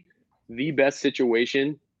really the best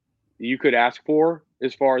situation you could ask for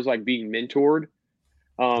as far as like being mentored.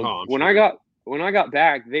 When I got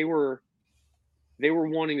back, they were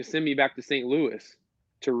wanting to send me back to St. Louis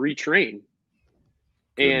to retrain.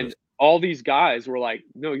 Goodness. And all these guys were like,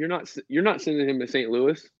 no, you're not sending him to St.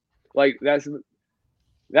 Louis. Like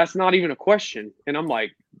that's not even a question. And I'm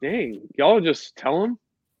like, dang, y'all just tell them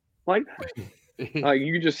like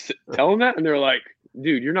you just tell them that, and they're like,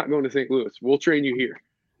 dude, you're not going to St. Louis. We'll train you here.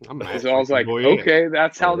 And so I was like, okay,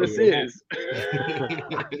 that's how this is.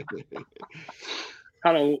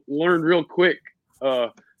 Kind of learned real quick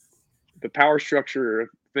the power structure of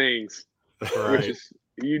things, which is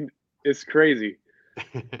it's crazy.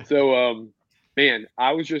 So man,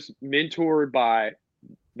 I was just mentored by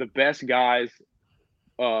the best guys.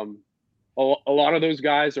 A lot of those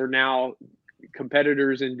guys are now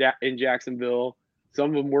competitors in Jacksonville. Some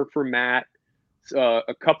of them work for Matt.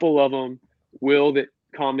 A couple of them, Will that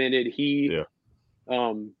commented, he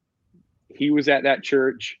was at that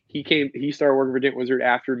church. He started working for Dent Wizard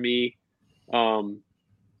after me. I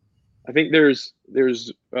think there's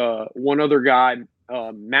one other guy,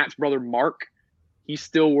 Matt's brother Mark. He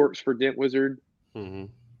still works for Dent Wizard. Mm-hmm.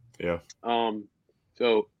 Yeah.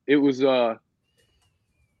 So it was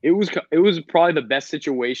probably the best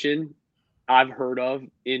situation I've heard of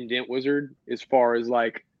in Dent Wizard as far as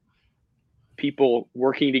like people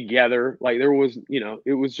working together. Like there was,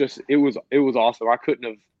 it was awesome. I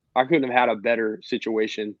couldn't have had a better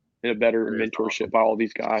situation and a better mentorship by all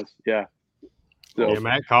these guys. Yeah. So, yeah,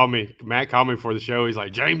 Matt called me before the show. He's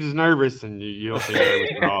like, James is nervous, and you don't seem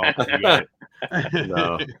nervous at all. You got it.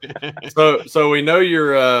 No. So we know you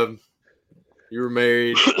were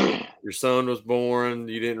married. Your son was born.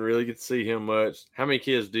 You didn't really get to see him much. How many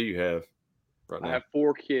kids do you have right now? I have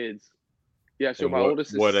 4 kids. Yeah. So and my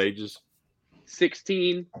oldest is what ages?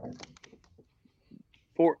 16.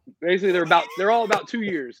 Basically, they're all about 2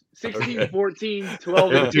 years. 16, okay. 14,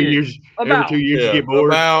 12, and 10. 2 years. Every 2 years you get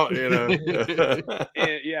bored. And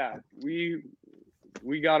yeah, we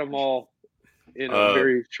got them all in a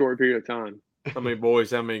very short period of time. How many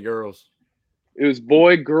boys? How many girls? It was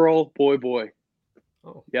boy, girl, boy, boy.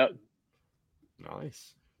 Oh, yep.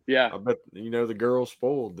 Nice. Yeah. I bet the girl's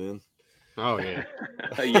spoiled then. Oh yeah.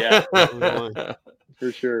 Yeah.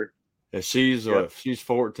 For sure. And she's she's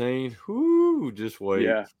 14. Whoo, just wait.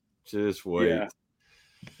 Yeah. Just wait. Yeah.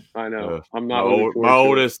 I know. I'm not my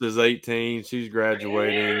oldest is 18. She's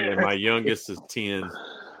graduating, and my youngest is 10.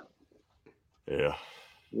 Yeah.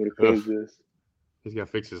 What a close this. He's got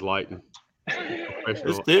to fix his lighting.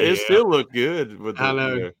 It still look good with the, I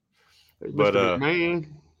know. But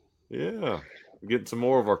man. Yeah. We're getting some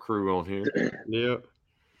more of our crew on here. Yeah.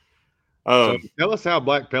 So tell us how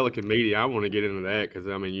Black Pelican Media. I want to get into that because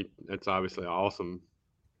that's obviously an awesome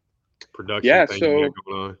production thing you got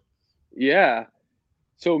going on. Yeah.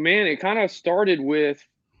 So man, it kind of started with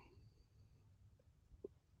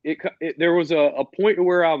it. There was a point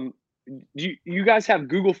where you guys have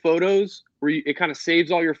Google Photos where it kind of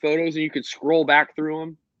saves all your photos and you can scroll back through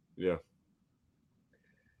them. Yeah.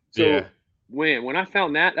 So when I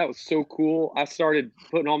found that was so cool. I started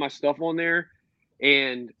putting all my stuff on there,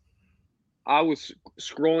 and I was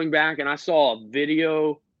scrolling back and I saw a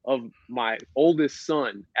video of my oldest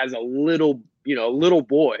son as a little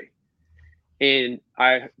boy, and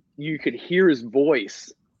you could hear his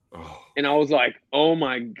voice, and I was like, oh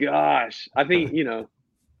my gosh! I think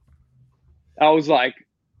I was like,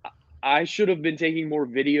 I should have been taking more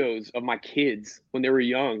videos of my kids when they were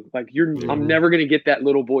young. Like I'm never gonna get that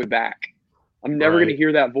little boy back. I'm never gonna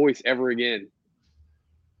hear that voice ever again.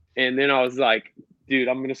 And then I was like, dude,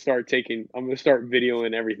 I'm gonna start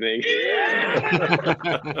videoing everything.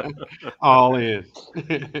 All in.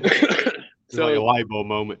 So like a light bulb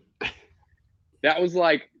moment. That was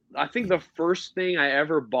like, I think the first thing I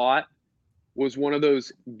ever bought was one of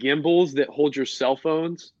those gimbals that hold your cell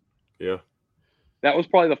phones. Yeah. That was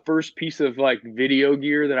probably the first piece of like video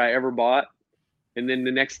gear that I ever bought. And then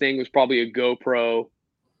the next thing was probably a GoPro.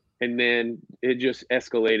 And then it just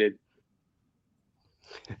escalated.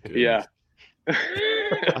 Yeah.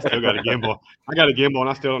 I still got a gimbal. I got a gimbal and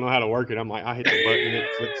I still don't know how to work it. I'm like, I hit the button and it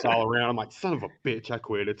flips all around. I'm like, son of a bitch, I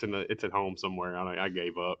quit. It's at home somewhere. I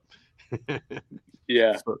gave up.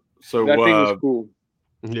 Yeah. So that thing was cool.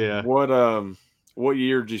 Yeah. What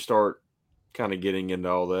year did you start kind of getting into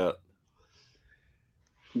all that?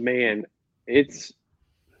 Man, it's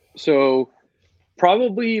so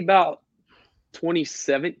probably about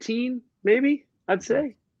 2017, maybe I'd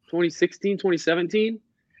say 2016, 2017.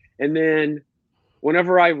 And then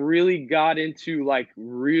whenever I really got into like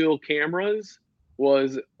real cameras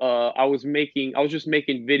was I was just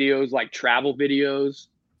making videos, like travel videos.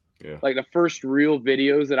 Yeah. Like the first real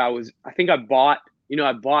videos that I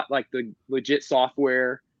bought like the legit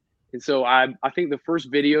software. And so I think the first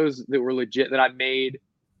videos that were legit that I made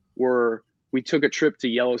were, we took a trip to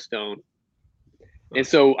Yellowstone. And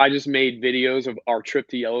so I just made videos of our trip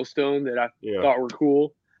to Yellowstone that I thought were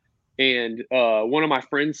cool. And one of my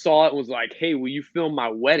friends saw it and was like, "Hey, will you film my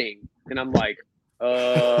wedding?" And I'm like,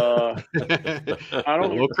 I A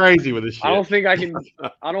don't, little crazy with this shit. I don't think I can.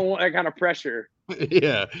 I don't want that kind of pressure.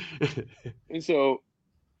 Yeah. And so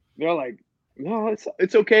they're like, "No,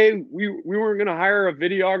 it's okay. We weren't gonna hire a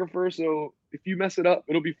videographer, so if you mess it up,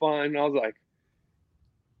 it'll be fine." And I was like,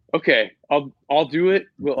 "Okay, I'll do it,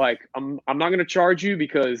 but like I'm not gonna charge you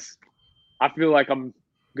because I feel like I'm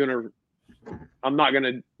not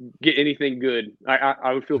gonna get anything good.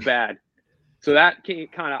 I would feel bad." So that came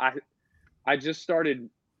kind of I just started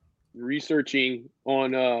researching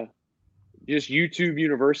on just YouTube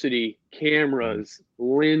University cameras,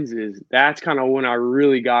 lenses. That's kind of when I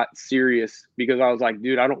really got serious because I was like,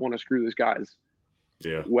 dude, I don't want to screw this guy's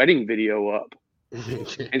wedding video up.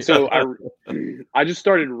 And so I just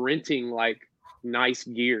started renting like nice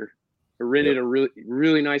gear. I rented a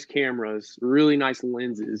really nice cameras, really nice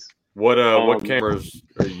lenses. What cameras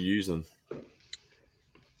are you using?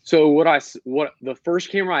 So what the first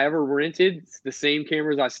camera I ever rented, it's the same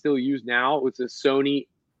cameras I still use now. It's a Sony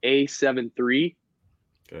A7 III.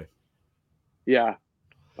 Okay. Yeah.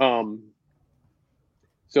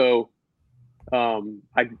 So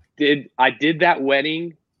I did that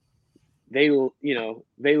wedding. They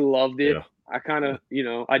loved it. Yeah. I kind of,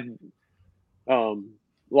 a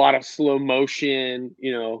lot of slow motion,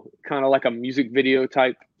 kind of like a music video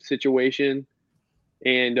type situation.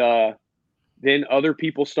 And then other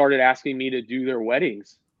people started asking me to do their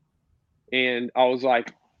weddings. And I was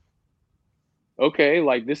like, okay,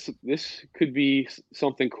 like this could be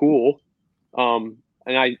something cool. And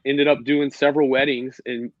I ended up doing several weddings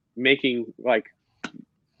and making like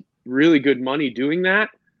really good money doing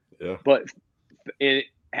that. Yeah. But I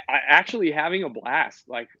actually having a blast.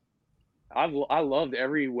 Like I loved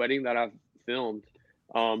every wedding that I've filmed.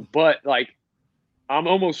 But like I'm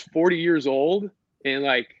almost 40 years old and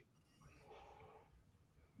like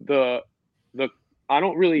I'm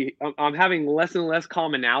having less and less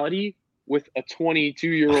commonality with a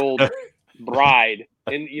 22-year-old bride.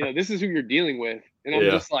 And this is who you're dealing with. And I'm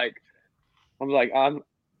just like, I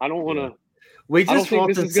don't want to. We just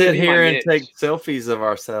want to sit here and take selfies of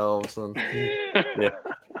ourselves. And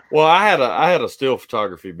Well, I had a still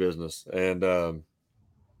photography business, and I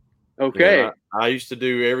used to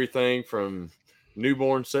do everything from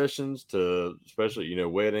newborn sessions to especially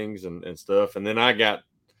weddings and stuff. And then I got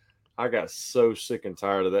so sick and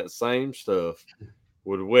tired of that same stuff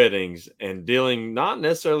with weddings and dealing not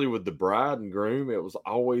necessarily with the bride and groom. It was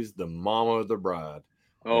always the mama of the bride.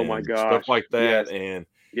 Oh my gosh. Stuff like that. Yes. And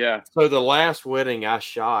yeah. So the last wedding I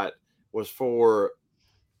shot was for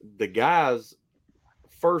the guy's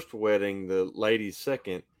first wedding, the lady's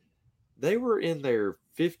second. They were in their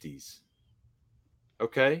 50s.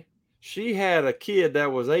 Okay. She had a kid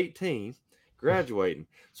that was 18 graduating.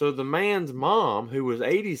 So the man's mom, who was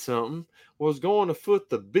 80 something, was going to foot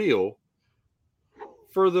the bill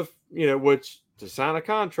for the, which to sign a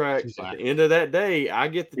contract. At the end of that day, I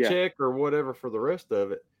get the check or whatever for the rest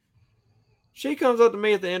of it. She comes up to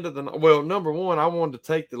me at the end of the, number one, I wanted to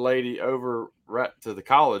take the lady over right to the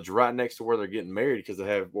college right next to where they're getting married because they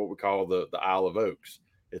have what we call the Isle of Oaks.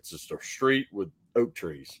 It's just a street with oak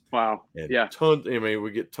trees. Wow. And tons. I mean,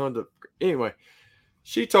 we get tons of. Anyway,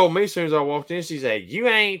 she told me as soon as I walked in, she said, "You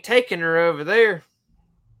ain't taking her over there.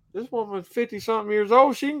 This woman's 50-something years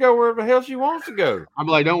old. She can go wherever the hell she wants to go." I'm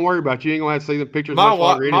like, "Don't worry about it. You ain't gonna have to see the pictures." My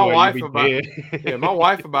wife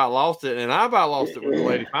about lost it, and I about lost it with the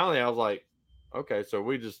lady. Finally, I was like, "Okay," so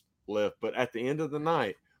we just left. But at the end of the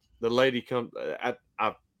night, the lady comes. I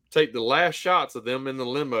take the last shots of them in the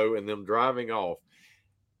limo and them driving off,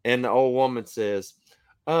 and the old woman says,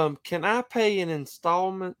 "Can I pay in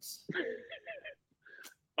installments?"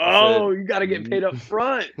 You got to get paid up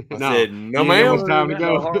front. I said, "No, ma'am. It's time to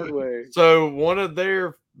go." So one of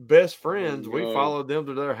their best friends, we followed them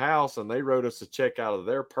to their house, and they wrote us a check out of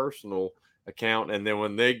their personal account. And then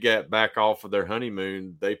when they got back off of their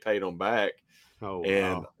honeymoon, they paid them back. Oh,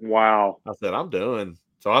 and wow! I said, "I'm done."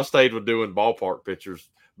 So I stayed with doing ballpark pictures,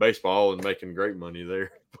 baseball, and making great money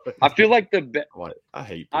there. I feel like I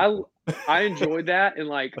hate people. I enjoyed that, and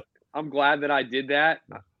like I'm glad that I did that.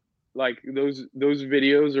 Like those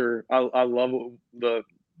videos are I love the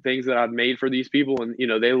things that I've made for these people, and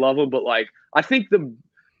they love them. But like I think the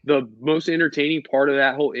most entertaining part of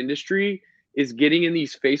that whole industry is getting in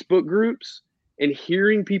these Facebook groups and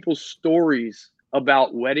hearing people's stories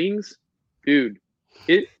about weddings. Dude,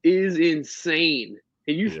 it is insane.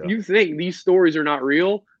 And you think these stories are not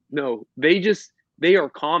real? No, they are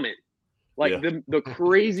common. Like the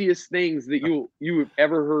craziest things that you have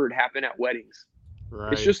ever heard happen at weddings.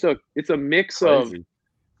 Right. It's a mix of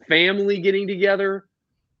family getting together,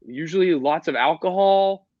 usually lots of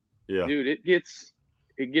alcohol. Yeah. Dude, it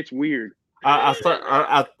gets weird. I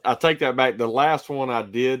take that back. The last one I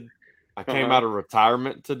did, I came out of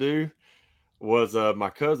retirement to do, was my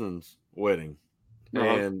cousin's wedding.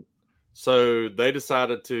 And so they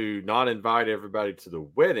decided to not invite everybody to the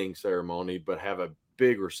wedding ceremony, but have a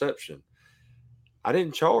big reception. I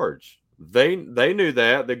didn't charge. They knew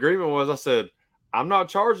that. The agreement was, I said, I'm not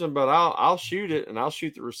charging, but I'll shoot it and I'll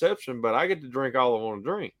shoot the reception, but I get to drink all I want to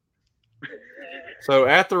drink. So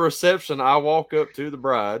at the reception, I walk up to the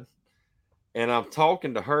bride and I'm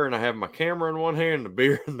talking to her, and I have my camera in one hand and the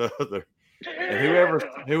beer in the other. And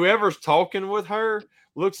whoever's talking with her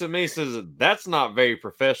looks at me and says, "That's not very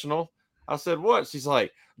professional." I said, "What?" She's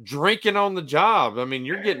like, "Drinking on the job. I mean,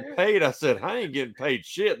 you're getting paid." I said, "I ain't getting paid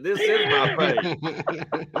shit. This is my pay."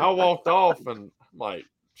 I walked off and I'm like,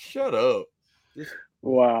 "Shut up."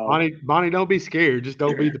 Wow. Bonnie, don't be scared. Just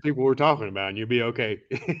don't be the people we're talking about, and you'll be okay.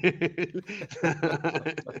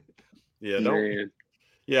 Yeah, don't.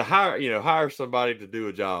 Yeah, hire somebody to do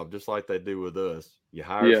a job just like they do with us. You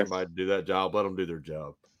hire somebody to do that job, let them do their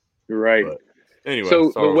job. Right. But anyway,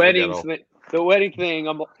 so the wedding thing,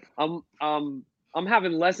 I'm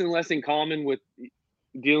having less and less in common with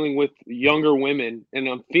dealing with younger women, and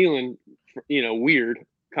I'm feeling, weird,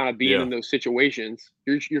 kind of being in those situations.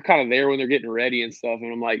 You're kind of there when they're getting ready and stuff,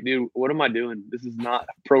 and I'm like, dude, what am I doing? This is not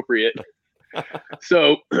appropriate.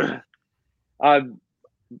 So,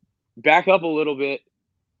 back up a little bit.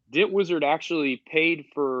 Dent Wizard actually paid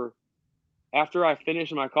for, after I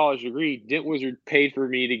finished my college degree, Dent Wizard paid for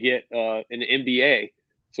me to get an MBA.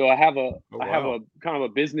 So I have a kind of a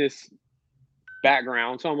business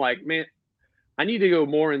background. So I'm like, man, I need to go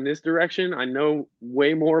more in this direction. I know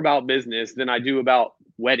way more about business than I do about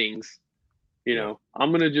weddings. I'm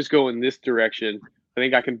going to just go in this direction. I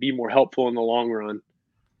think I can be more helpful in the long run.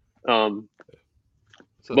 But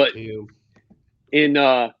in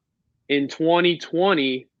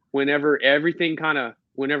 2020, whenever everything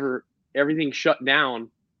shut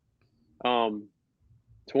down,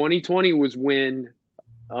 2020 was when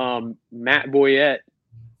Matt Boyette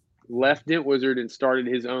left Dent Wizard and started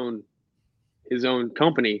his own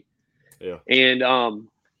company. Yeah. And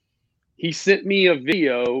he sent me a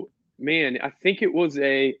video. Man, I think it was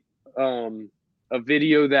a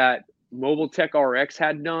video that Mobile Tech RX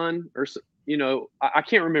had done, or I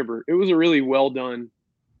can't remember. It was a really well done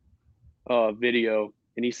video,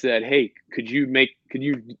 and he said, "Hey, could you make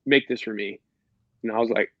this for me?" And I was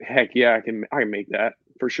like, "Heck yeah, I can make that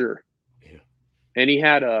for sure." Yeah. And he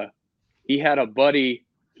had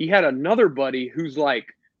another buddy who's like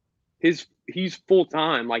he's full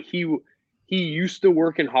time. Like he used to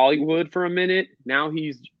work in Hollywood for a minute. Now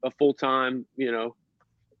he's a full time,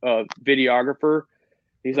 videographer.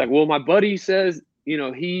 He's like, "Well, my buddy says,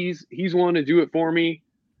 he's willing to do it for me,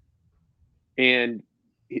 and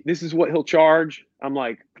this is what he'll charge." I'm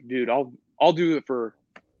like, "Dude, I'll do it for,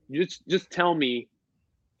 just tell me,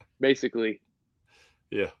 basically.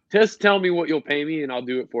 Yeah. Just tell me what you'll pay me and I'll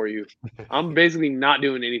do it for you." I'm basically not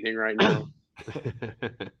doing anything right now.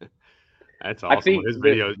 That's awesome.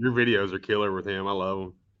 Your videos are killer with him. I love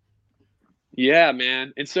them. Yeah,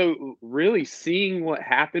 man. And so really seeing what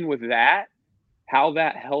happened with that, how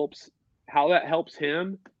that helps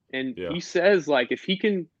him. And he says, like, if he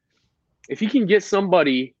can get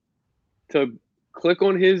somebody to click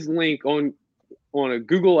on his link on a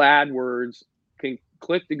Google AdWords, can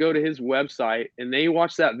click to go to his website, and they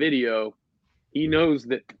watch that video, he knows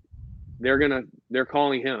that they're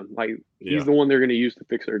calling him. Like, he's the one they're going to use to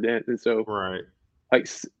fix their dent. And so, like,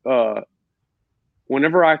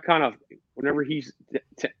 whenever he's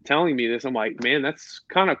telling me this, I'm like, man, that's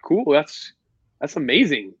kind of cool. That's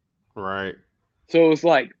amazing. Right. So it's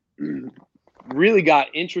like, really got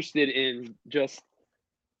interested in just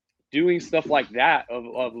doing stuff like that,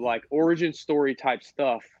 of like origin story type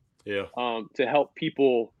stuff. Yeah. To help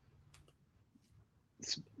people,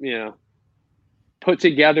 put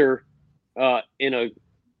together in a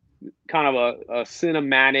kind of a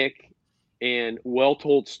cinematic and well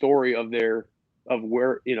told story of their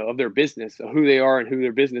business, of who they are and who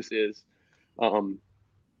their business is, and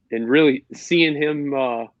really seeing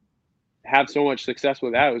him have so much success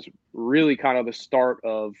with that was really kind of the start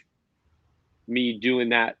of me doing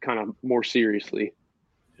that kind of more seriously.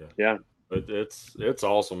 Yeah. But it's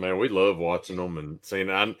awesome, man. We love watching them and seeing.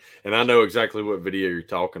 And I know exactly what video you're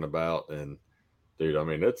talking about. And dude, I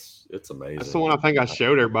mean, it's amazing. That's the one I think I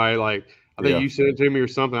showed everybody. Like, I think you sent it to me or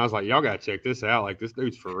something. I was like, y'all gotta check this out. Like, this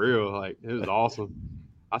dude's for real. Like, it was awesome.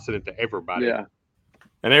 I sent it to everybody. Yeah.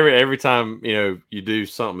 And every time you do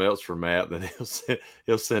something else for Matt, then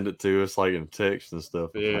he'll send it to us, like in text and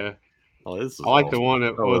stuff. Yeah. Oh, this is I like the awesome. one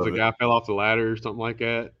that I was love a it. guy fell off the ladder or something like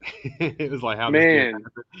that. It was like, how Man,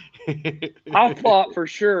 this can I thought for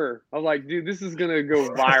sure. I'm like, dude, this is gonna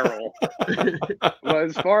go viral. But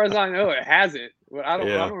as far as I know, it hasn't. But I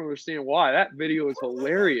Yeah. don't understand why. That video is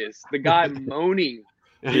hilarious. The guy moaning.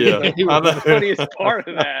 Yeah, That's He I was- the know. funniest part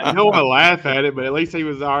of You that. don't want to laugh at it, but at least he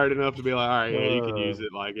was all right enough to be like, all right, yeah, you can use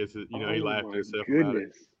it. Like it's, he Oh laughed my at himself about it.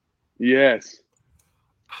 goodness. Yes.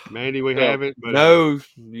 Mandy, we So, haven't, but No,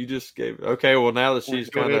 you just gave it. Okay, well, now that she's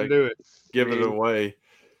go kind ahead of and do it. giving it Man. away.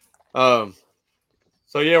 So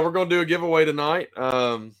yeah, we're gonna do a giveaway tonight.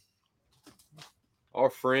 Our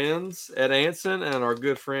friends at Anson and our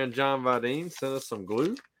good friend John Vidine sent us some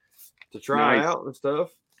glue to try Nice. out and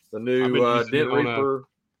stuff. The I've new been using Dent it on Reaper.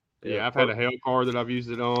 Yeah, I've had a Hell card that I've used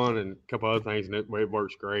it on and a couple other things, and it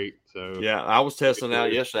works great. So Yeah, I was testing it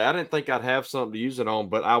out yesterday. I didn't think I'd have something to use it on,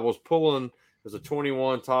 but I was pulling. It was a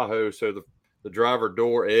 21 Tahoe, so the driver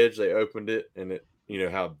door edge, they opened it, and it,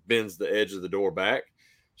 how it bends the edge of the door back.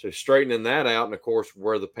 So straightening that out, and of course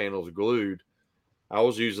where the panel's glued, I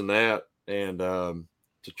was using that and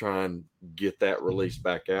to try and get that released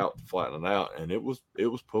back out to flatten it out, and it was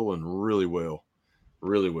pulling really well,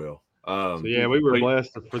 really well. So yeah, we were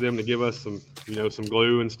blessed for them to give us some, some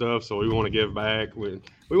glue and stuff. So we want to give back. We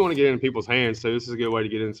want to get in people's hands. So this is a good way to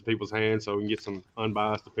get into people's hands, so we can get some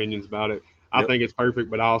unbiased opinions about it. I think it's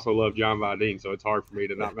perfect, but I also love John Vidine, so it's hard for me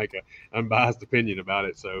to not make an unbiased opinion about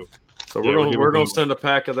it. So we're gonna send a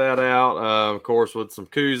pack of that out, of course, with some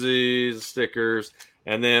koozies, stickers,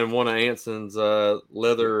 and then one of Anson's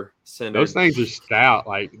leather scented. Those things are stout.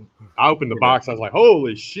 Like I opened the box, I was like,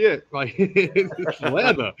 "Holy shit!" Like it's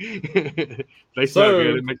leather. They smell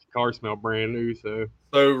good. It makes the car smell brand new. So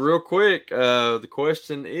real quick, the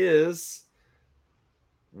question is,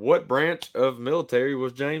 what branch of military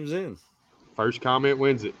was James in? First comment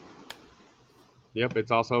wins it. Yep,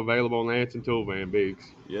 it's also available on Anson Tool Van Biggs.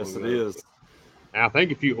 Yes, it is. And I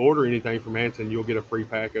think if you order anything from Anson, you'll get a free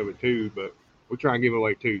pack of it too. But we try and give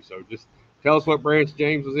away two. So just tell us what branch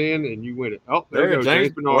James was in, and you win it. Oh, there we go,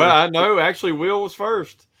 James Bernard. Well, I know. Actually, Will was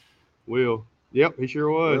first. Will. Yep, he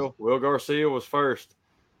sure was. Will Garcia was first.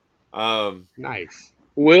 Nice.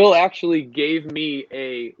 Will actually gave me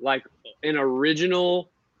an original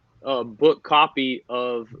book copy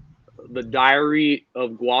of the Diary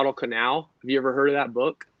of Guadalcanal. Have you ever heard of that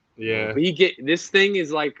book? Yeah. This thing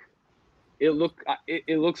is like, it looks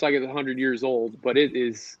like it's 100 years old, but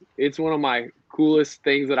it's one of my coolest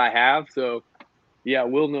things that I have. So yeah,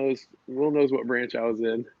 Will knows what branch I was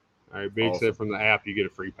in. All right, Big said from the app you get a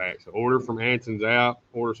free pack. So order from Anson's app,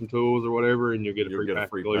 order some tools or whatever, and you'll get a free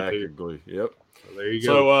pack of glue. Yep. So there you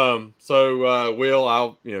go. So Will,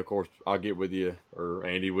 I'll of course I'll get with you, or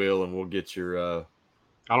Andy will, and we'll get your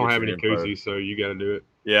I don't have any koozies, so you got to do it.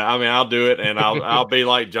 Yeah, I mean, I'll do it, and I'll be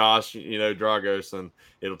like Josh, Dragos, and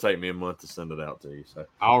it'll take me a month to send it out to you. So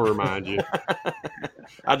I'll remind you.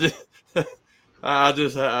 It's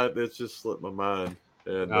just slipped my mind.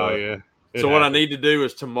 And, yeah. So what I need to do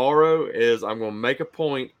is tomorrow is I'm going to make a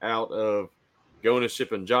point out of going and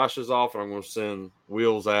shipping Josh's off, and I'm going to send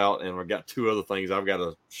Will's out, and I've got two other things I've got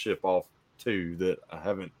to ship off too that I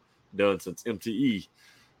haven't done since MTE.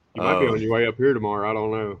 You might be on your way up here tomorrow. I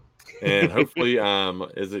don't know. And hopefully,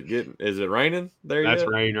 is it raining there? That's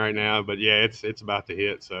rain right now, but yeah, it's about to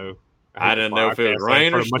hit. So I didn't know if it was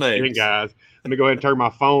rain or snakes. Guys, let me go ahead and turn my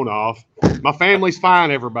phone off. My family's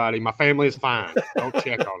fine, everybody. My family is fine. Don't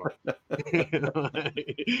check on them.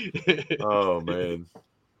 Oh man,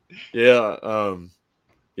 yeah,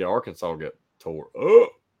 Arkansas got tore up.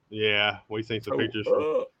 Yeah, we seen some pictures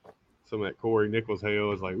from some of that Corey Nichols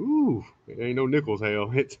hail. Is like, ooh, it ain't no Nichols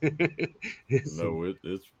hail. It's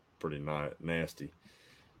pretty nasty.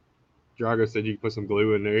 Drago said you can put some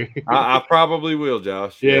glue in there. I probably will,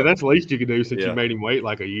 Josh. Yeah, that's the least you can do since you made him wait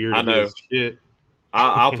like a year to know. Get his shit.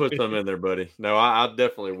 I'll put some in there, buddy. No, I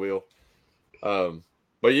definitely will.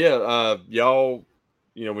 But yeah, y'all,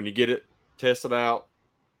 when you get it, test it out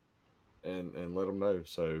and let them know.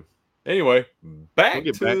 So anyway, back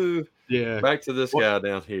to this guy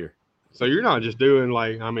down here. So you're not just doing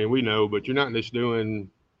we know, but you're not just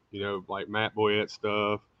doing, like Matt Boyette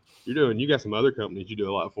stuff. You got some other companies you do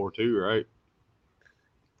a lot for too, right?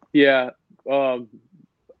 Yeah.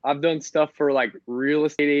 I've done stuff for like real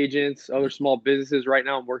estate agents, other small businesses. Right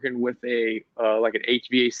now I'm working with an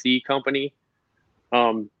HVAC company.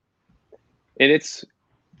 And it's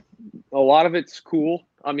a lot of it's cool.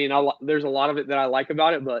 I mean, there's a lot of it that I like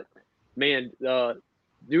about it, but man,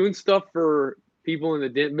 doing stuff for people in the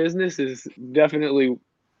dent business is definitely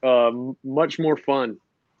much more fun.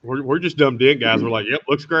 We're just dumb dent guys. We're like, yep,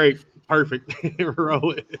 looks great, perfect,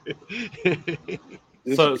 roll it.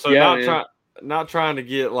 So yeah, not trying to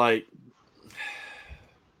get like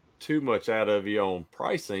too much out of you on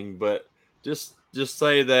pricing, but just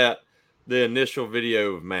say that the initial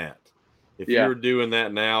video of Matt, if yeah. you're doing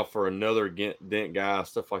that now for another Dent guy,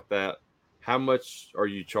 stuff like that, how much are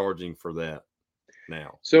you charging for that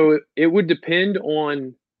now? So it would depend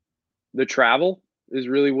on the travel is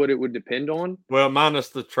really what it would depend on. Well, minus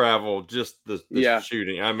the travel, just the Yeah,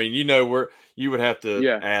 shooting. I mean, you know, where you would have to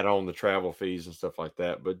yeah, add on the travel fees and stuff like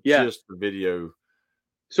that, but yeah. just the video.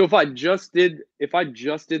 So if I just did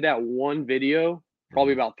that one video,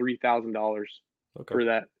 probably Mhm. about $3,000 Okay. for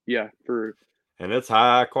that. Yeah, for And it's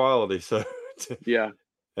high quality. So, yeah,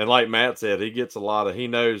 and like Matt said, he gets a lot of, he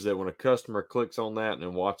knows that when a customer clicks on that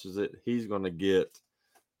and watches it, he's going to get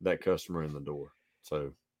that customer in the door.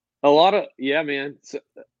 So, a lot of man. So,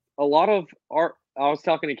 a lot of our. I was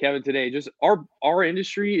talking to Kevin today. Just our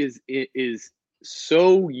industry is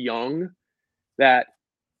so young that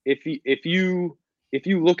if you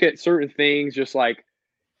look at certain things, just like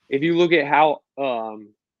if you look at how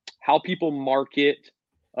people market,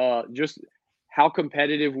 just how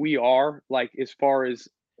competitive we are, like as far as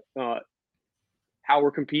uh, how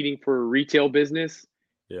we're competing for retail business,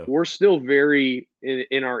 yeah. we're still very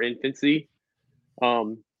in our infancy.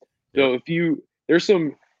 Um, so Yep. if you there's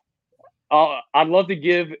some, I'd love to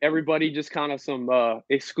give everybody just kind of some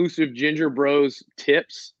exclusive Ginger Bros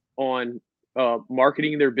tips on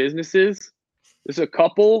marketing their businesses. There's a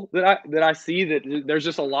couple that I see that there's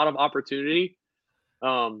just a lot of opportunity.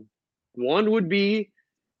 One would be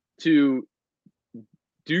to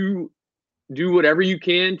do whatever you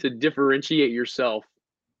can to differentiate yourself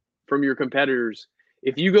from your competitors.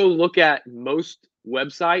 If you go look at most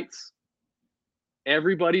websites,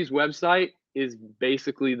 everybody's website is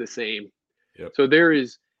basically the same. Yep. So there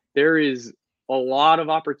is a lot of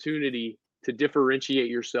opportunity to differentiate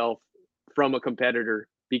yourself from a competitor,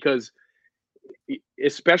 because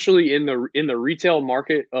especially in the retail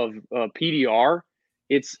market of PDR,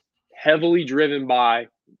 it's heavily driven by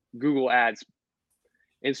Google Ads.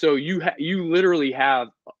 And so you literally have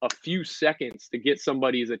a few seconds to get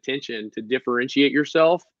somebody's attention to differentiate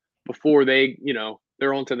yourself before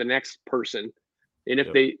they're on to the next person. And if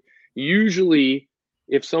Yep. they usually,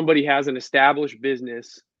 if somebody has an established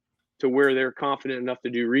business to where they're confident enough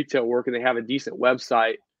to do retail work and they have a decent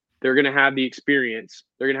website, they're going to have the experience.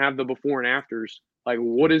 They're going to have the before and afters. Like,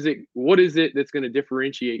 what is it that's going to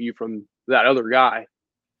differentiate you from that other guy?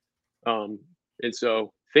 And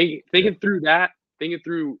so thinking through that, thinking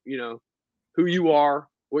through, who you are,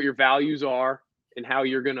 what your values are, and how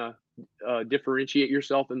you're going to differentiate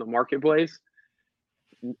yourself in the marketplace.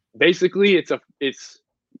 Basically,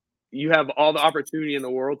 you have all the opportunity in the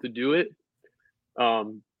world to do it.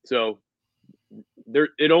 So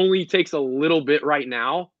it only takes a little bit right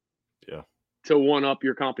now Yeah. to one up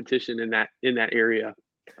your competition in that area.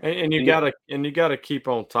 And you gotta keep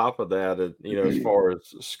on top of that, as far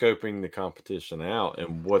as scoping the competition out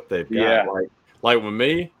and what they've got. Yeah. Like with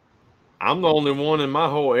me, I'm the only one in my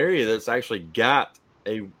whole area that's actually got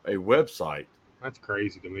a website. That's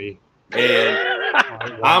crazy to me. And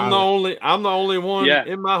I'm the only one Yeah.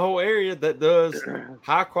 in my whole area that does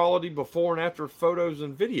high quality before and after photos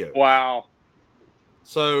and videos. Wow.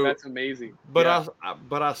 So That's amazing. But Yeah.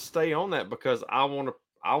 I stay on that because I want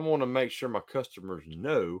to make sure my customers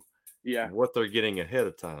know what they're getting ahead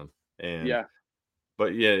of time. And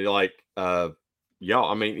but yeah, like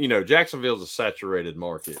y'all, I mean, Jacksonville's a saturated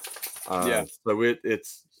market. So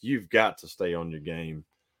it's you've got to stay on your game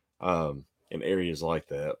in areas like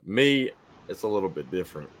that. Me, it's a little bit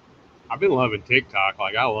different. I've been loving TikTok.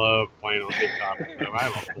 Like, I love playing on TikTok and stuff. I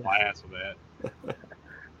have a blast with that.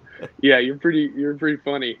 Yeah, you're pretty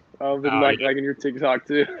funny. I've been liking your TikTok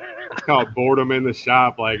too. It's called boredom in the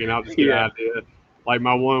shop. Like, and I'll just get an idea. Like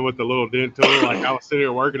my one with the little dent tool. Like, I was sitting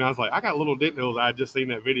here working. I was like, I got little dent tools. I had just seen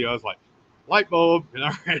that video. I was like, light bulb, and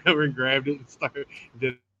I ran over and grabbed it and started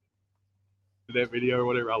did that video or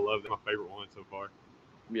whatever. I love that. My favorite one so far.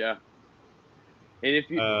 Yeah. And if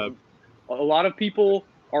you, a lot of people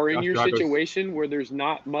are in your situation where there's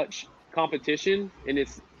not much competition and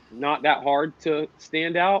it's not that hard to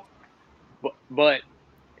stand out. But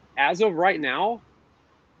as of right now,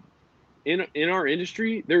 in our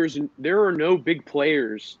industry, there are no big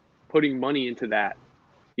players putting money into that.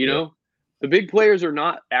 The big players are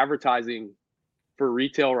not advertising for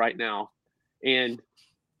retail right now. And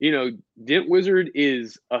Dent Wizard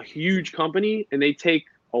is a huge company and they take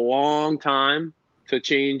a long time to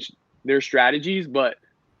change their strategies, but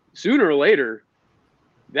sooner or later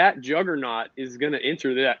that juggernaut is going to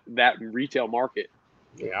enter that retail market.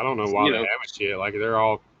 Yeah, I don't know why they haven't yet. Like, they're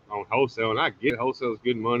all on wholesale, and I get wholesale is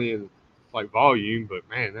good money, and like volume, but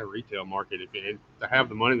man, that retail market, to have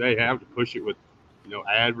the money they have to push it with,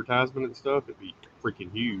 advertisement and stuff, it'd be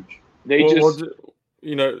freaking huge.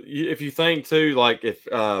 If you think too, like if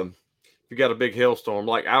you got a big hailstorm,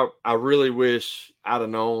 like I really wish I'd have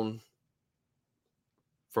known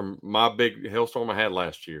from my big hailstorm I had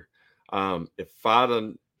last year. If I'd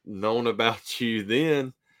have known about you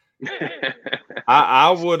then,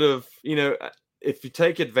 I would have, if you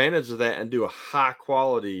take advantage of that and do a high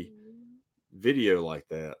quality video like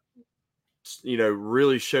that,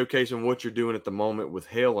 really showcasing what you're doing at the moment with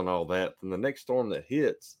hail and all that, then the next storm that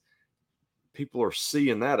hits, people are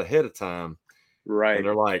seeing that ahead of time. Right. And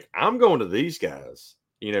they're like, I'm going to these guys,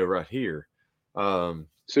 right here.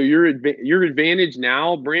 So your advantage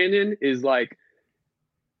now, Brandon, is like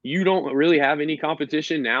you don't really have any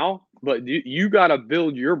competition now, but you got to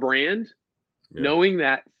build your brand knowing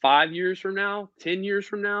that 5 years from now, 10 years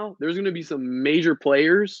from now, there's going to be some major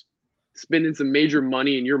players spending some major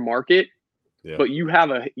money in your market, but you have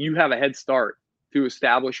a head start to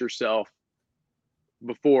establish yourself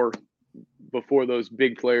before those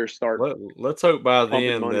big players start. Let's hope by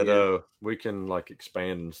then that we can like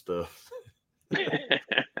expand and stuff.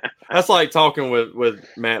 That's like talking with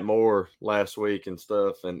Matt Moore last week and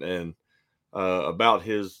stuff, and about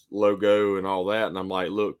his logo and all that. And I'm like,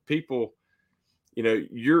 look, people,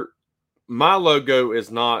 my logo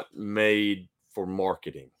is not made for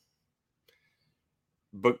marketing,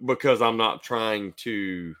 but because I'm not trying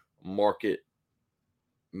to market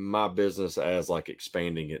my business as like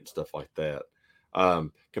expanding it and stuff like that.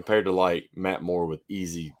 Compared to like Matt Moore with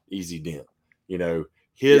Easy Dent,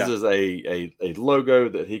 his is a logo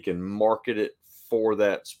that he can market it for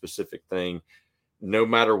that specific thing, no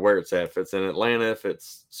matter where it's at. If it's in Atlanta, if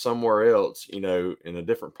it's somewhere else, in a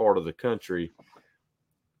different part of the country.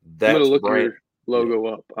 I'm gonna look your logo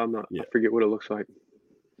up. I forget what it looks like.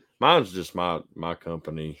 Mine's just my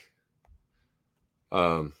company.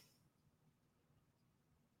 But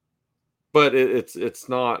it's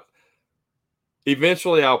not.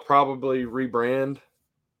 Eventually, I'll probably rebrand.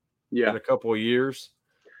 In a couple of years.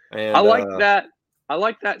 And I like that. I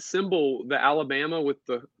like that symbol, the Alabama with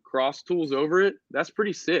the cross tools over it. That's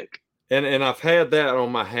pretty sick. And I've had that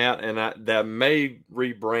on my hat, and that may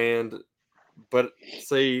rebrand. But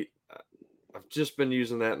see, I've just been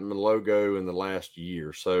using that in the logo in the last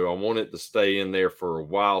year, so I want it to stay in there for a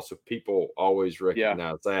while, so people always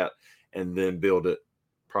recognize that, and then build it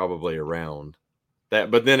probably around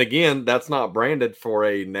that. But then again, that's not branded for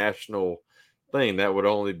a national thing. That would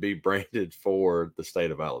only be branded for the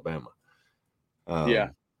state of Alabama.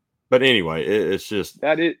 But anyway, it's just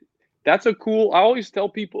that's a cool. I always tell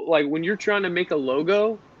people, like, when you're trying to make a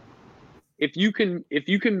logo, if you can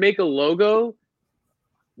make a logo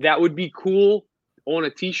that would be cool on a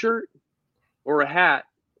t-shirt or a hat,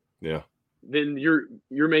 then you're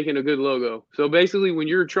making a good logo. So basically, when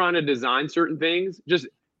you're trying to design certain things, just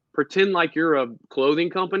pretend like you're a clothing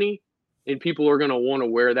company and people are going to want to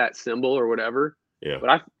wear that symbol or whatever.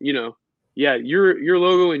 But your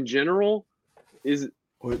logo in general is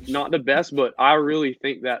not the best, but I really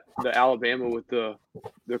think that the Alabama with the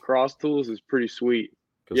cross tools is pretty sweet.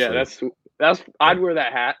 That's I'd wear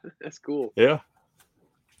that hat. That's cool. Yeah.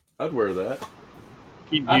 I'd wear that.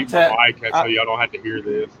 Keep muting my mic so y'all don't have to hear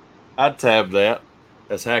this. I'd tab that,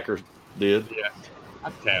 as Hacker did. Yeah,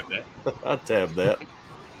 I'd tab that. I'd tab that.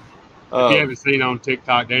 If you haven't seen on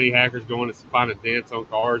TikTok, Danny Hacker's going to finding dents on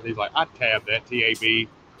cars. He's like, I'd tab that TAB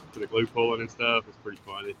for the glue pulling and stuff. It's pretty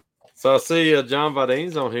funny. So I see John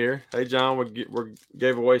Vadine's on here. Hey, John, we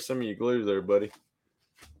gave away some of your glue there, buddy.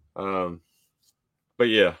 But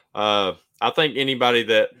yeah, I think anybody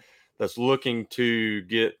that's looking to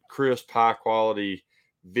get crisp, high quality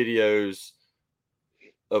videos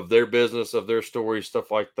of their business, of their stories,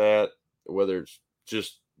 stuff like that, whether it's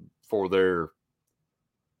just for their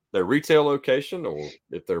retail location, or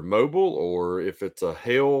if they're mobile, or if it's a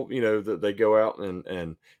hail, that they go out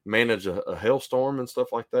and manage a hailstorm and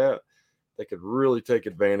stuff like that, they could really take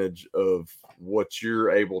advantage of what you're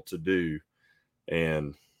able to do.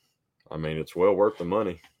 And I mean, it's well worth the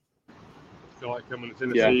money. Feel like coming to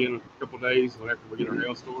Tennessee in a couple of days after we get our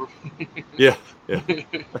hailstorm. Yeah.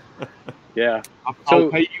 I'll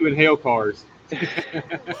pay you in hail cars.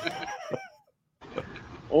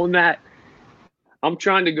 On that, I'm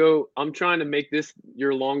trying to make this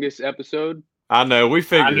your longest episode. I know. We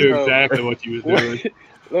figured. I knew exactly what you was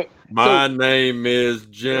doing. My name is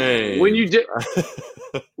James.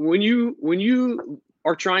 When you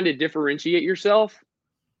are trying to differentiate yourself,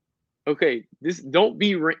 okay, this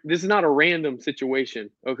is not a random situation.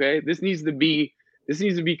 Okay, this needs to be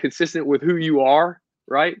consistent with who you are,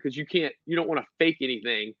 right? Because you don't want to fake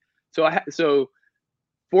anything. So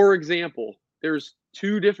for example, there's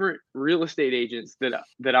 2 different real estate agents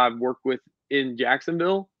that I've worked with in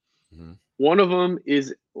Jacksonville. Mhm. One of them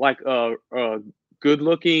is like a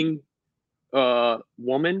good-looking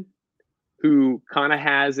woman who kind of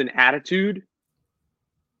has an attitude,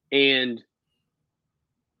 and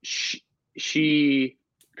she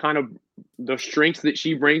kind of, the strengths that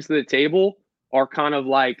she brings to the table are kind of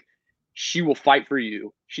like, she will fight for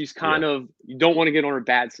you. She's kind of, you don't want to get on her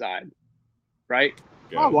bad side, right?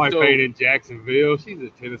 My wife So- ain't in Jacksonville. She's in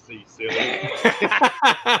Tennessee, silly. She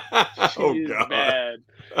is God. bad.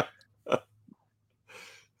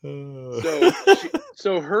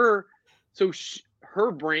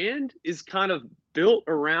 Her brand is kind of built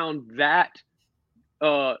around that,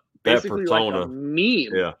 basically like a persona.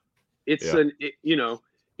 meme. Yeah. It's Yeah.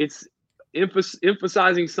 it's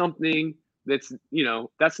emphasizing something that's,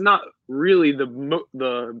 that's not really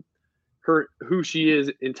who she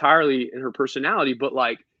is entirely in her personality, but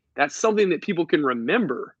like, that's something that people can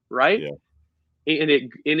remember, right? Yeah. And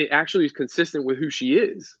it actually is consistent with who she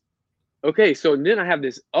is. Okay, so then I have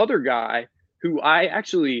this other guy who I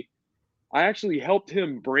actually helped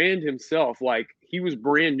him brand himself. Like, he was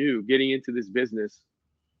brand new getting into this business.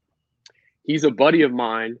 He's a buddy of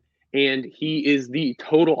mine, and he is the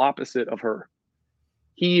total opposite of her.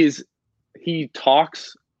 He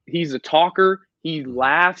talks, he's a talker, he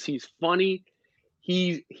laughs, he's funny.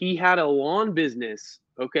 He had a lawn business,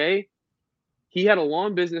 okay? He had a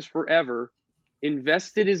lawn business forever,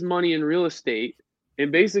 invested his money in real estate,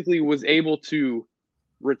 and basically was able to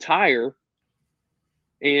retire.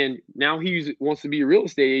 And now he wants to be a real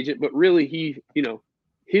estate agent, but really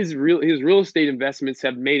his real estate investments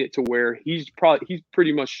have made it to where he's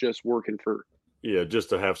pretty much just working for, just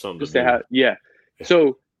to have something just to to do. have, yeah.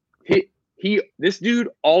 So this dude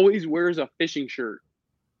always wears a fishing shirt.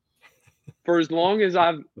 For as long as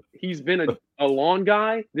he's been a lawn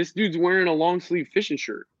guy, this dude's wearing a long sleeve fishing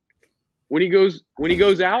shirt. When he goes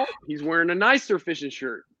out, he's wearing a nicer fishing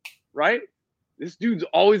shirt, right? This dude's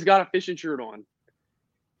always got a fishing shirt on.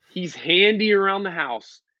 He's handy around the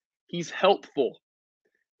house. He's helpful.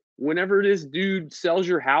 Whenever this dude sells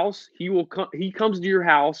your house, he comes to your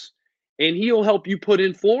house and he'll help you put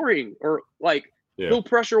in flooring, or like, he'll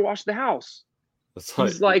pressure wash the house.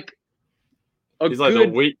 He's like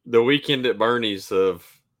the weekend at Bernie's of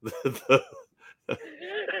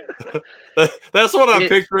that's what I'm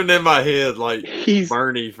picturing in my head, like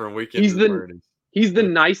Bernie from Weekend at Bernie's. He's the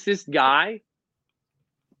nicest guy.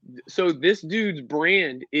 So this dude's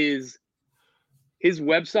brand is his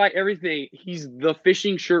website, everything. He's the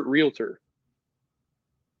fishing shirt realtor.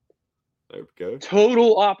 There we go.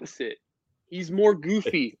 Total opposite. He's more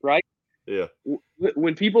goofy, right? Yeah.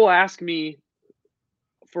 When people ask me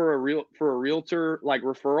for a realtor like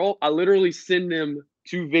referral, I literally send them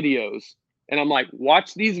 2 videos, and I'm like,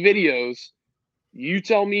 watch these videos. You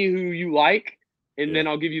tell me who you like, and then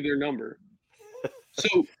I'll give you their number.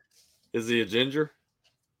 So, is he a ginger?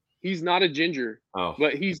 He's not a ginger. Oh,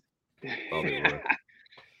 but he's. Probably.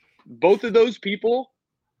 Both of those people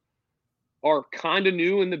are kind of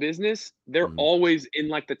new in the business. They're always in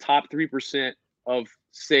like the top 3% of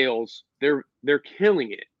sales. They're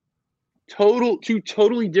killing it. Two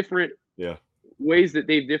totally different ways that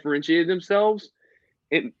they've differentiated themselves,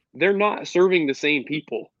 and they're not serving the same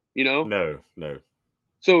people, No.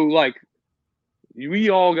 So like, we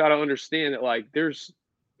all got to understand that, like, there's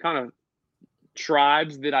kind of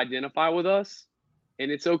tribes that identify with us,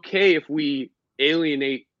 and it's okay if we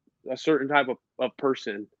alienate a certain type of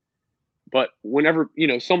person. But whenever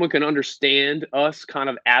someone can understand us kind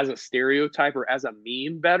of as a stereotype or as a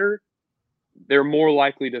meme better, they're more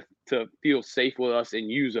likely to feel safe with us and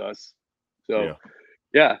use us. So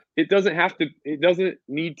it doesn't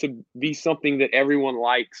need to be something that everyone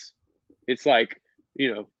likes. It's like,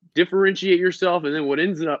 differentiate yourself. And then what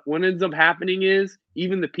ends up happening is,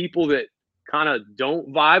 even the people that kind of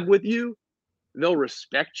don't vibe with you, they'll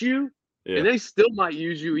respect you, and they still might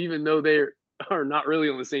use you, even though they are not really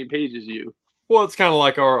on the same page as you. Well, it's kind of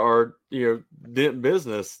like our Dent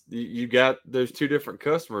business. You got those 2 different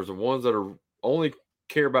customers, the ones that are only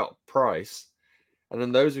care about price, and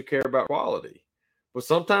then those who care about quality. But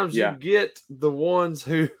sometimes you get the ones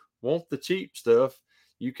who want the cheap stuff.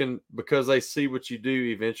 You can, because they see what you do,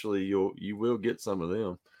 eventually you will get some of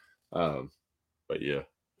them. But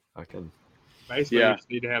I can. Basically, you just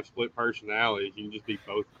need to have split personalities. You can just be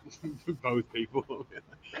both people.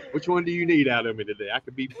 Which one do you need out of me today? I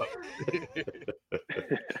could be both.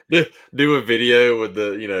 Do a video with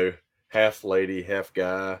the half lady, half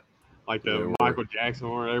guy, like the Michael Jackson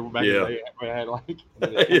or whatever back in the day. We had like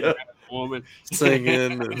woman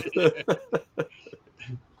singing.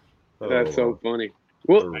 That's so funny.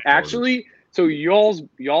 Well, actually, so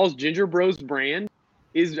y'all's Ginger Bros brand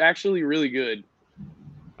is actually really good.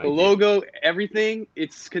 The logo, everything,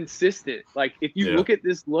 it's consistent. Like if you look at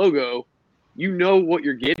this logo, you know what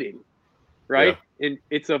you're getting, right? Yeah. And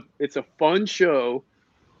it's a fun show.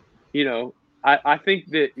 You know, I think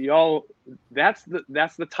that y'all, that's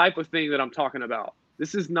the type of thing that I'm talking about.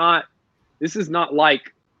 This is not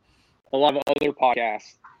like a lot of other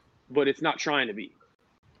podcasts, but it's not trying to be.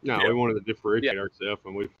 No, we wanted to differentiate ourselves,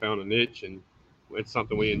 and we found a niche, and it's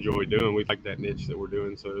something we enjoy doing. We like that niche that we're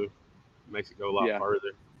doing, so it makes it go a lot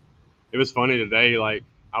further. It was funny today, like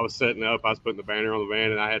I was setting up, I was putting the banner on the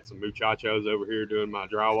van, and I had some muchachos over here doing my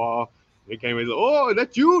drywall. And he came in, he's like, "Oh,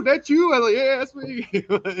 that's you? That's you?" I was like, "Yeah, that's me." He's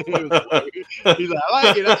like, "I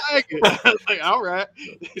like it. I like it." I was like, "All right."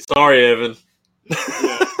 Sorry, Evan. Yeah.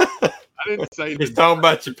 I didn't say he's talking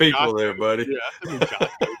about your people there, buddy. Yeah,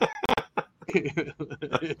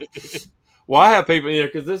 well, I have people,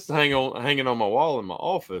 because this is hanging on my wall in my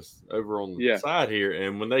office over on the side here,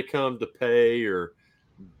 and when they come to pay or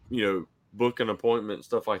book an appointment and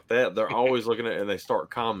stuff like that, they're always looking at it and they start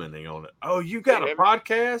commenting on it. Oh, you got a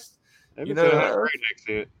podcast? You know, that's a great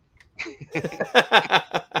accent.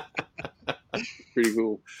 Pretty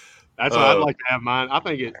cool. That's what I'd like to have mine. I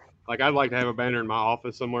think I'd like to have a banner in my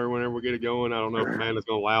office somewhere whenever we get it going. I don't know if Amanda's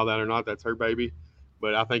going to allow that or not. That's her baby.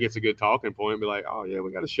 But I think it's a good talking point. Be like, oh, yeah,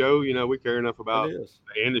 we got a show. We care enough about the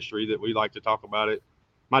industry that we like to talk about it.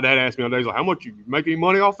 My dad asked me one day, he's like, how much you make any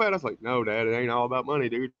money off that? I was like, no, Dad, it ain't all about money,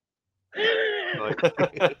 dude. Like,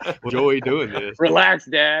 enjoy doing this. Relax,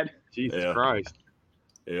 Dad. Jesus Christ.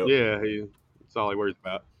 Yep. Yeah, that's all he worries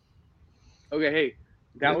about. Okay, hey,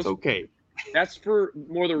 that's okay. That's for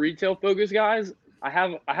more the retail focused guys. I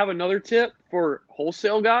have another tip for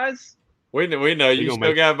wholesale guys. We know you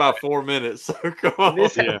still got about 4 minutes, so come on.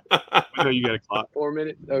 I know you got a clock. 4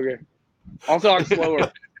 minutes. Okay, I'll talk slower.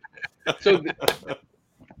 So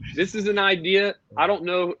this is an idea. I don't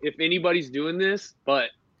know if anybody's doing this,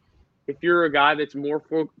 but if you're a guy that's more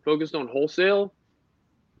focused on wholesale,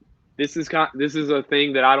 this is a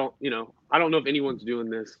thing that I don't know if anyone's doing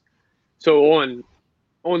this. So on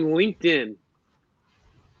LinkedIn,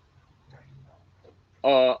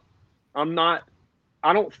 I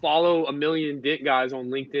don't follow a million Dent guys on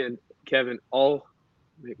LinkedIn, Kevin. I'll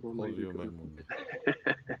make more money.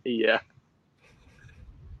 Yeah.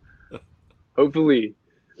 Hopefully.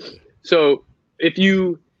 So are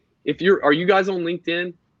you guys on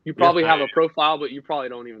LinkedIn? You probably have a profile, but you probably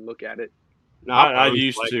don't even look at it. No, I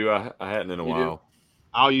used to. I hadn't in a while.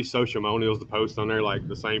 I'll use Socialmonials to post on there, like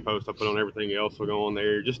the same post I put on everything else will go on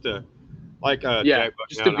there, just to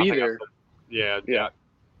just to be there. Yeah.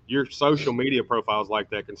 Your social media profiles like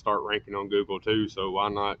that can start ranking on Google too. So why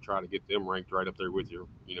not try to get them ranked right up there with your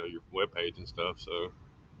your webpage and stuff. So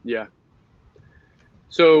yeah.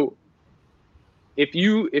 So if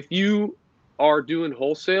you are doing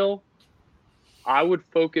wholesale, I would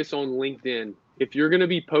focus on LinkedIn. If you're going to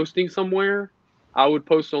be posting somewhere, I would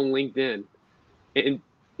post on LinkedIn. And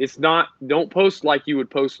don't post like you would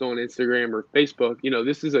post on Instagram or Facebook.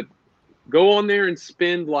 Go on there and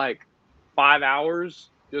spend like 5 hours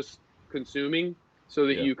just consuming so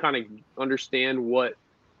that you kind of understand what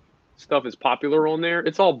stuff is popular on there.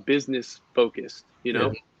 It's all business focused,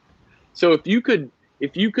 So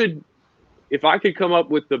if I could come up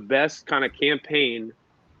with the best kind of campaign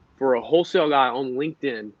for a wholesale guy on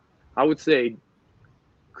LinkedIn, I would say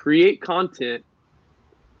create content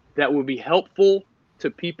that will be helpful to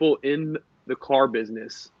people in the car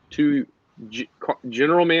business, to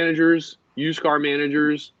general managers, used car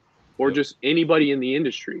managers, or just anybody in the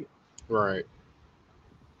industry. Right.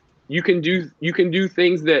 You can do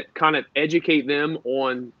things that kind of educate them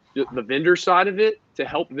on the vendor side of it to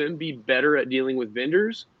help them be better at dealing with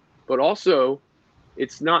vendors, but also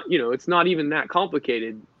it's not even that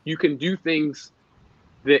complicated. You can do things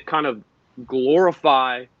that kind of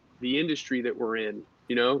glorify the industry that we're in,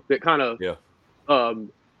 that kind of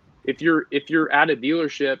if you're at a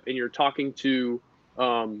dealership and you're talking to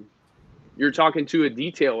a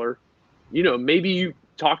detailer, maybe you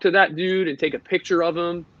talk to that dude and take a picture of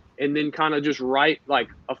him and then kind of just write like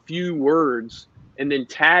a few words and then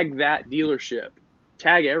tag that dealership,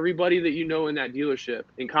 tag everybody that in that dealership,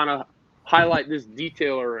 and kind of highlight this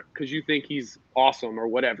detailer because you think he's awesome or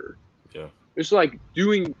whatever. Yeah. It's like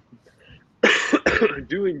doing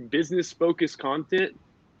business focused content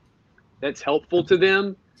that's helpful to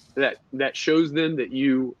them, that shows them that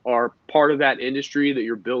you are part of that industry, that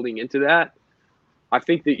you're building into that. I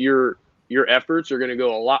think that your efforts are going to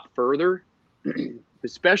go a lot further,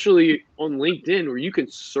 especially on LinkedIn, where you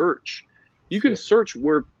can search. You can search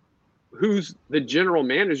where who's the general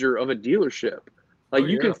manager of a dealership. Like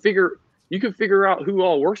you yeah. can figure out who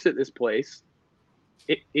all works at this place,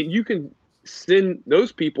 and you can send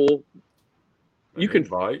those people. You can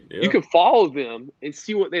invite, yeah. you can follow them and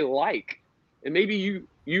see what they like, and maybe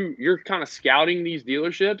you're kind of scouting these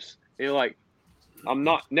dealerships, and you're like, I'm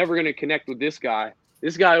never going to connect with this guy.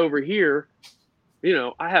 This guy over here, you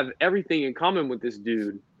know, I have everything in common with this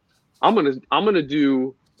dude. I'm gonna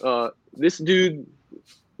do this dude,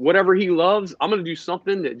 whatever he loves. I'm gonna do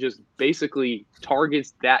something that just basically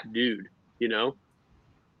targets that dude, you know.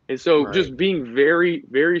 And so Right. just being very,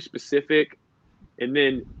 very specific, and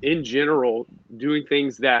then in general doing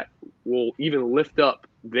things that will even lift up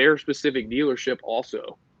their specific dealership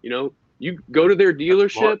also. You know, you go to their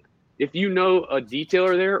dealership, if you know a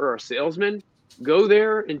detailer there or a salesman, go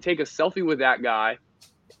there and take a selfie with that guy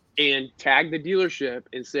and tag the dealership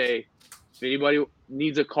and say, if anybody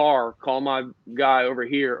needs a car, call my guy over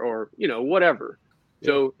here, or, you know, whatever. Yeah.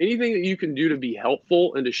 So anything that you can do to be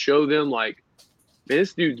helpful and to show them like, man,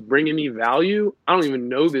 this dude's bringing me value. I don't even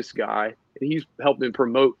know this guy, and he's helping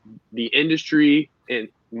promote the industry and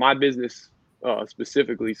my business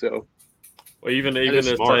specifically. So, Well, even That if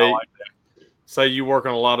is smart. I like that. say you work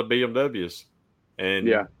on a lot of BMWs, and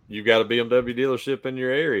Yeah. you've got a BMW dealership in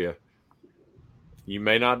your area. You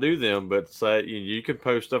may not do them, but say you can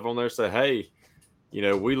post stuff on there. Say, hey, you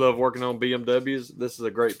know, we love working on BMWs. This is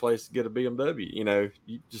a great place to get a BMW. You know,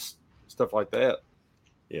 you just stuff like that.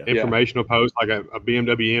 Yeah. Informational post like a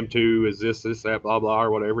BMW M2 is this, that, blah, blah,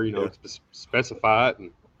 or whatever, you know, specify it.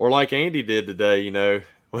 And Or like Andy did today, you know,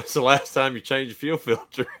 when's the last time you changed a fuel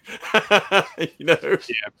filter? You know?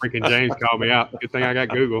 yeah, freaking James called me out. Good thing I got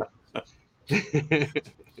Google.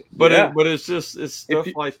 But Yeah. it's stuff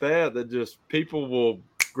like that just people will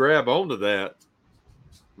grab onto that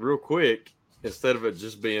real quick instead of it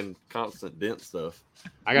just being constant Dent stuff.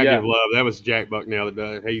 I gotta give love. That was Jack Bucknell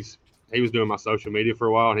that he was doing my social media for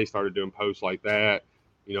a while, and he started doing posts like that,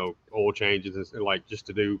 you know, oil changes and like just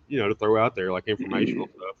to do, you know, to throw out there like informational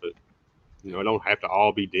stuff that, you know, it don't have to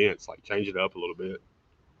all be Dents. Like change it up a little bit.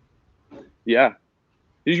 Yeah.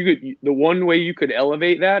 The one way you could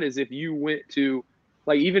elevate that is if you went to,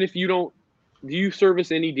 like, even if you don't, do you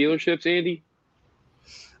service any dealerships, Andy?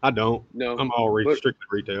 I don't. No. I'm all restricted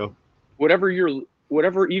retail. Whatever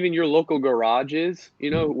even your local garage is,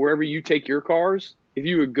 you know, wherever you take your cars, if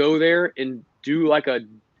you would go there and do like a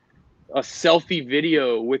selfie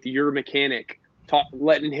video with your mechanic,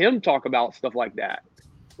 letting him talk about stuff like that,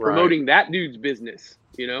 promoting that dude's business,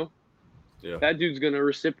 you know. Yeah. That dude's going to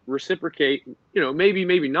reciprocate, you know,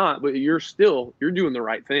 maybe not, but you're doing the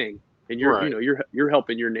right thing, and you're, you know, you're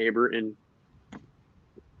helping your neighbor. And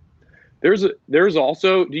there's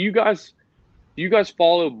also, do you guys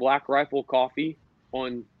follow Black Rifle Coffee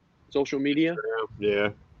on social media? Yeah.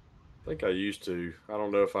 I think I used to. I don't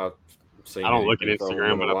know if I've seen. I don't look at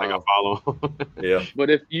Instagram, but I think I follow them. Yeah. But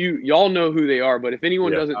if y'all know who they are, but if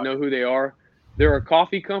anyone doesn't know who they are, they're a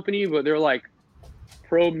coffee company, but they're like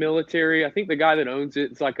pro-military. I think the guy that owns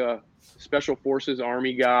it is like a special forces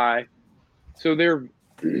Army guy. So they're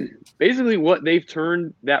basically, what they've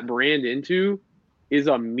turned that brand into is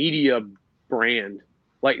a media brand.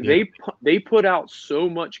 Like they put out so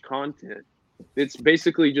much content. It's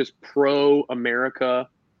basically just pro-America.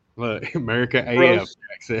 Look, America AF.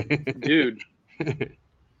 Dude,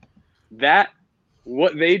 that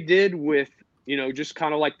what they did with, you know, just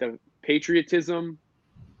kind of like the patriotism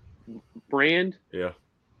brand. Yeah.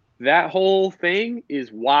 That whole thing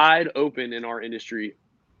is wide open in our industry.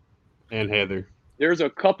 And Heather. There's a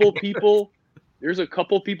couple people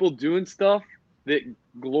doing stuff that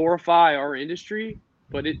glorify our industry,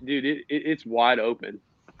 but it's wide open.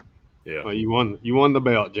 Yeah. Well, you won the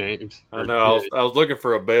belt, James. I know. I was looking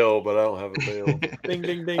for a bell, but I don't have a bell. Ding,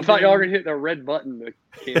 ding, ding. I thought y'all were gonna hit the red button.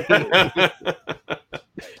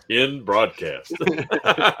 In broadcast.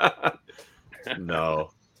 No,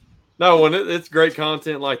 when it's great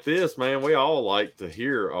content like this, man, we all like to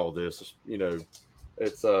hear all this. You know,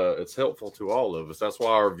 it's helpful to all of us. That's why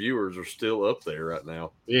our viewers are still up there right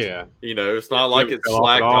now. Yeah. You know, it's not like it's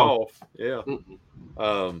slacked off. Yeah.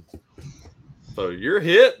 So you're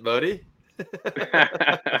hit, buddy. Just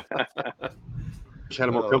had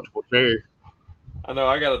a more comfortable chair. I know.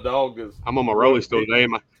 I got a dog that's. I'm on my rollie still today.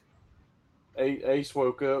 Ace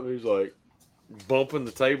woke up and he's like bumping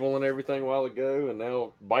the table and everything a while ago, and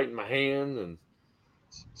now biting my hand. And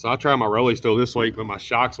so I tried my rollie still this week, but my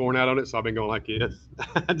shock's worn out on it, so I've been going like this.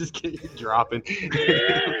 I just keep dropping.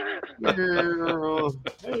 Girl.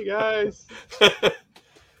 Hey guys. Why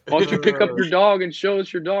don't you pick up your dog and show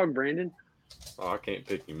us your dog, Brandon? Oh, I can't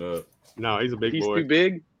pick him up. No, he's a big boy. He's too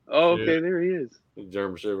big? Oh, okay, there he is. He's a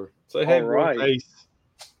German Shepherd. Say hey, All boy. right. Face.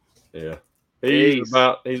 Yeah. Ace.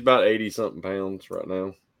 He's about 80 something pounds right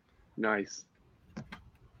now. Nice.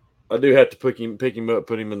 I do have to pick him up,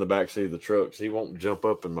 put him in the back seat of the truck. So he won't jump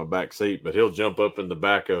up in my back seat, but he'll jump up in the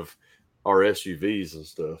back of our SUVs and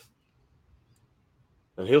stuff.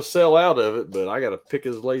 And he'll sell out of it, but I got to pick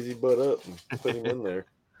his lazy butt up and put him in there.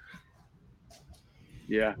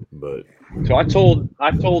 Yeah. But So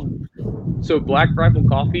so Black Rifle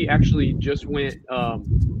Coffee actually just went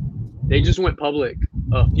they just went public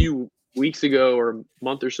a few weeks ago or a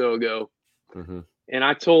month or so ago. mm-hmm. And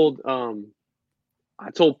I told Paul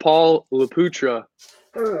LaPutra,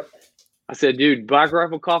 I said, dude, Black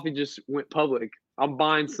Rifle Coffee just went public. I'm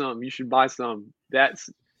buying some. You should buy some. That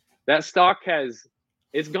stock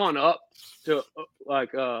it's gone up to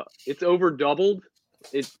it's over doubled.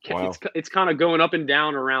 Wow. It's kind of going up and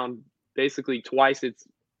down around basically twice its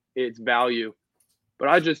value. But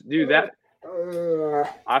I just do that.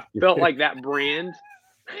 I felt like that brand.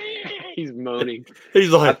 He's moaning. He's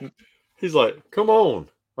like, come on,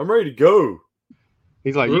 I'm ready to go.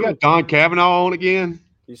 He's like, you got Don Cavanaugh on again?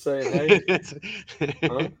 You saying hey?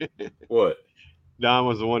 Huh? What? Don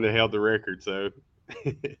was the one that held the record, so.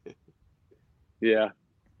 Yeah.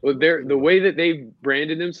 Well, the way that they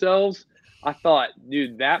branded themselves, I thought,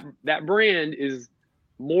 dude, that brand is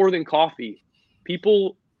more than coffee.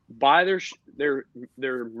 People buy their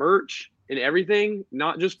merch and everything,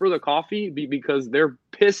 not just for the coffee, because they're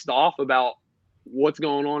pissed off about what's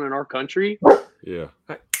going on in our country. Yeah.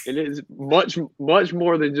 And it's much, much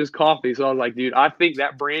more than just coffee. So I was like, dude, I think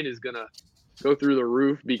that brand is gonna go through the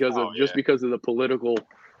roof because of the political,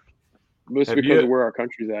 because of where our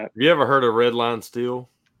country's at. Have you ever heard of Red Line Steel?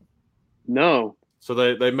 No. So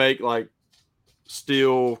they make like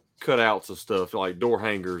steel cutouts of stuff, like door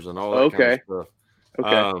hangers and all that kind of stuff.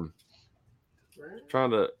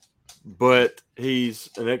 Okay. But he's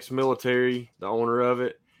an ex-military, the owner of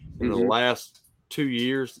it. In the last 2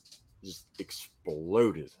 years, just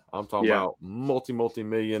exploded. I'm talking about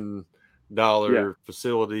multi-million dollar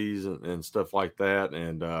facilities and stuff like that,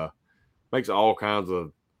 and makes all kinds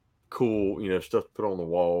of cool, stuff to put on the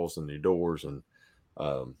walls and your doors. And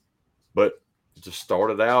but it just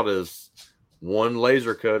started out as one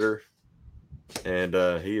laser cutter, and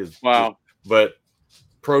he is but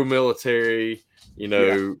pro-military,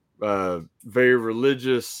 very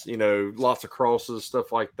religious, lots of crosses,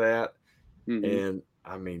 stuff like that. And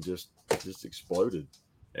I mean, just exploded.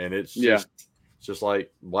 And it's just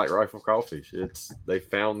like Black Rifle Coffee. They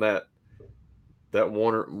found that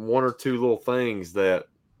one or two little things that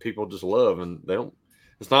people just love, and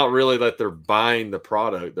it's not really that they're buying the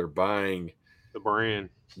product, they're buying the brand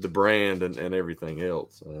and everything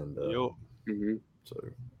else. And so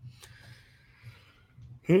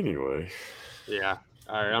anyway, yeah.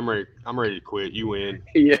 All right, I'm ready to quit. You win.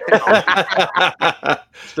 Yeah.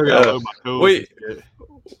 Still gotta load my tools.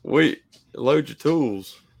 Wait, load your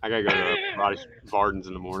tools. I gotta go to Varden's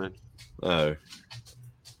in the morning. Oh, it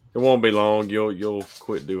won't be long. You'll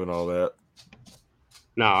quit doing all that.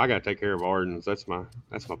 No, I gotta take care of Varden's. That's my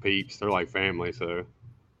peeps. They're like family. So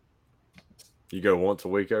you go once a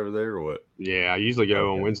week over there, or what? Yeah, I usually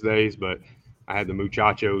go on Wednesdays, but I had the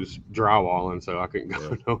muchachos drywalling, so I couldn't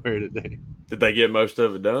go nowhere today. Did they get most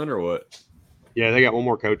of it done, or what? Yeah, they got one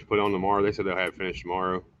more coat to put on tomorrow. They said they'll have it finished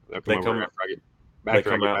tomorrow. They'll come over after I get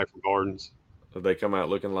back from Varden's. Did they come out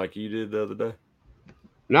looking like you did the other day?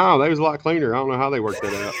 No, they was a lot cleaner. I don't know how they worked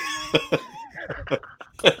that out.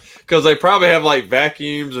 Because they probably have like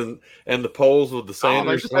vacuums and the poles with the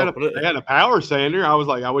sanders. They had a power sander. I was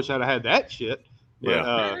like, I wish I'd have had that shit.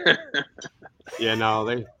 But, no,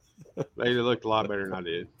 they looked a lot better than I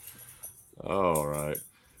did. All right.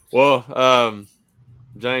 Well,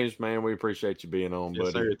 James, man, we appreciate you being on,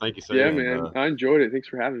 buddy. Sir. Thank you, sir. Yeah, man. I enjoyed it. Thanks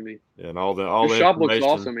for having me. And all the shop looks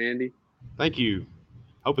awesome, Andy. Thank you.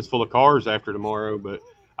 Hope it's full of cars after tomorrow, but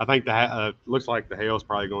I think looks like the hail's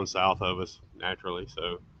probably going south of us naturally.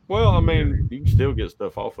 So, well, I mean, you can still get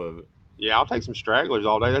stuff off of it. Yeah, I'll take some stragglers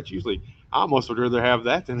all day. That's usually I almost would rather have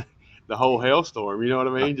that than the whole hailstorm. You know what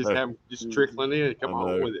I mean? Just trickling in. Come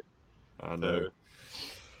on with it. I know.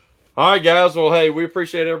 All right, guys. Well, hey, we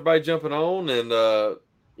appreciate everybody jumping on, and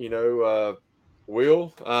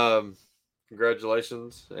Will,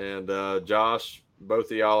 congratulations, and Josh,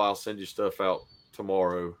 both of y'all. I'll send you stuff out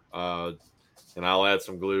tomorrow, and I'll add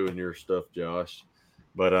some glue in your stuff, Josh.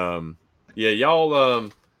 But y'all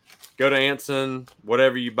go to Anson.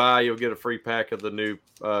 Whatever you buy, you'll get a free pack of the new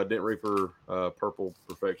Dent Reaper Purple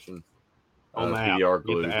Perfection on the PDR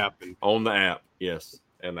glue. Get the app. On the app, yes,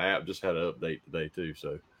 and the app just had an update today too.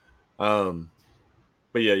 So,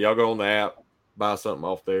 but yeah, y'all go on the app, buy something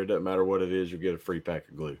off there. Doesn't matter what it is, you'll get a free pack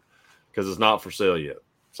of glue. because it's not for sale yet.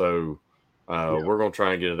 So we're going to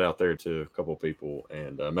try and get it out there to a couple of people,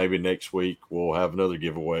 and maybe next week we'll have another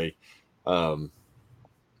giveaway. I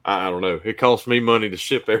don't know. It costs me money to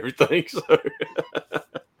ship everything. So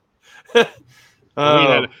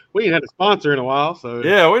we ain't had a sponsor in a while. So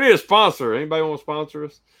yeah, we need a sponsor. Anybody want to sponsor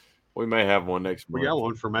us? We may have one next month. We got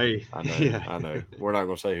one for me. I know. Yeah. I know. We're not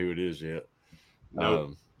going to say who it is yet.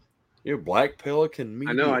 Nope. Black Pelican Media.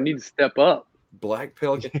 I know. I need to step up. Black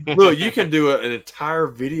Pelican. Look, you can do an entire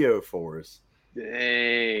video for us.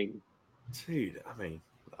 Dang. Dude, I mean,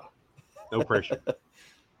 No pressure.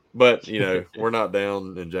 but, we're not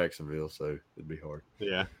down in Jacksonville, so it'd be hard.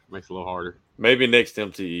 Yeah, makes it a little harder. Maybe next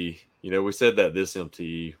MTE. We said that this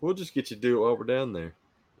MTE. We'll just get you to do it while we're down there.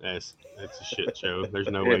 That's a shit show. There's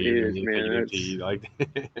no way you're going to get like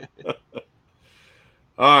that.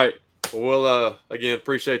 All right. Well, again,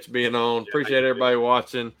 appreciate you being on. Appreciate everybody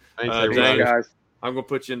watching. Thanks, James, guys. I'm going to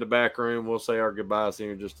put you in the back room. We'll say our goodbyes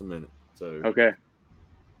here in just a minute. So, Okay.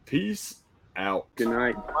 Peace out. Good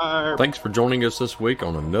night. Bye. Thanks for joining us this week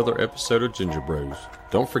on another episode of Ginger Bros.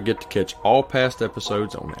 Don't forget to catch all past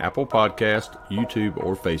episodes on Apple Podcast, YouTube,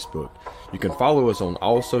 or Facebook. You can follow us on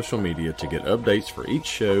all social media to get updates for each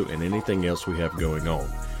show and anything else we have going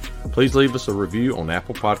on. Please leave us a review on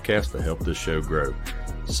Apple Podcasts to help this show grow.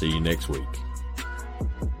 See you next week.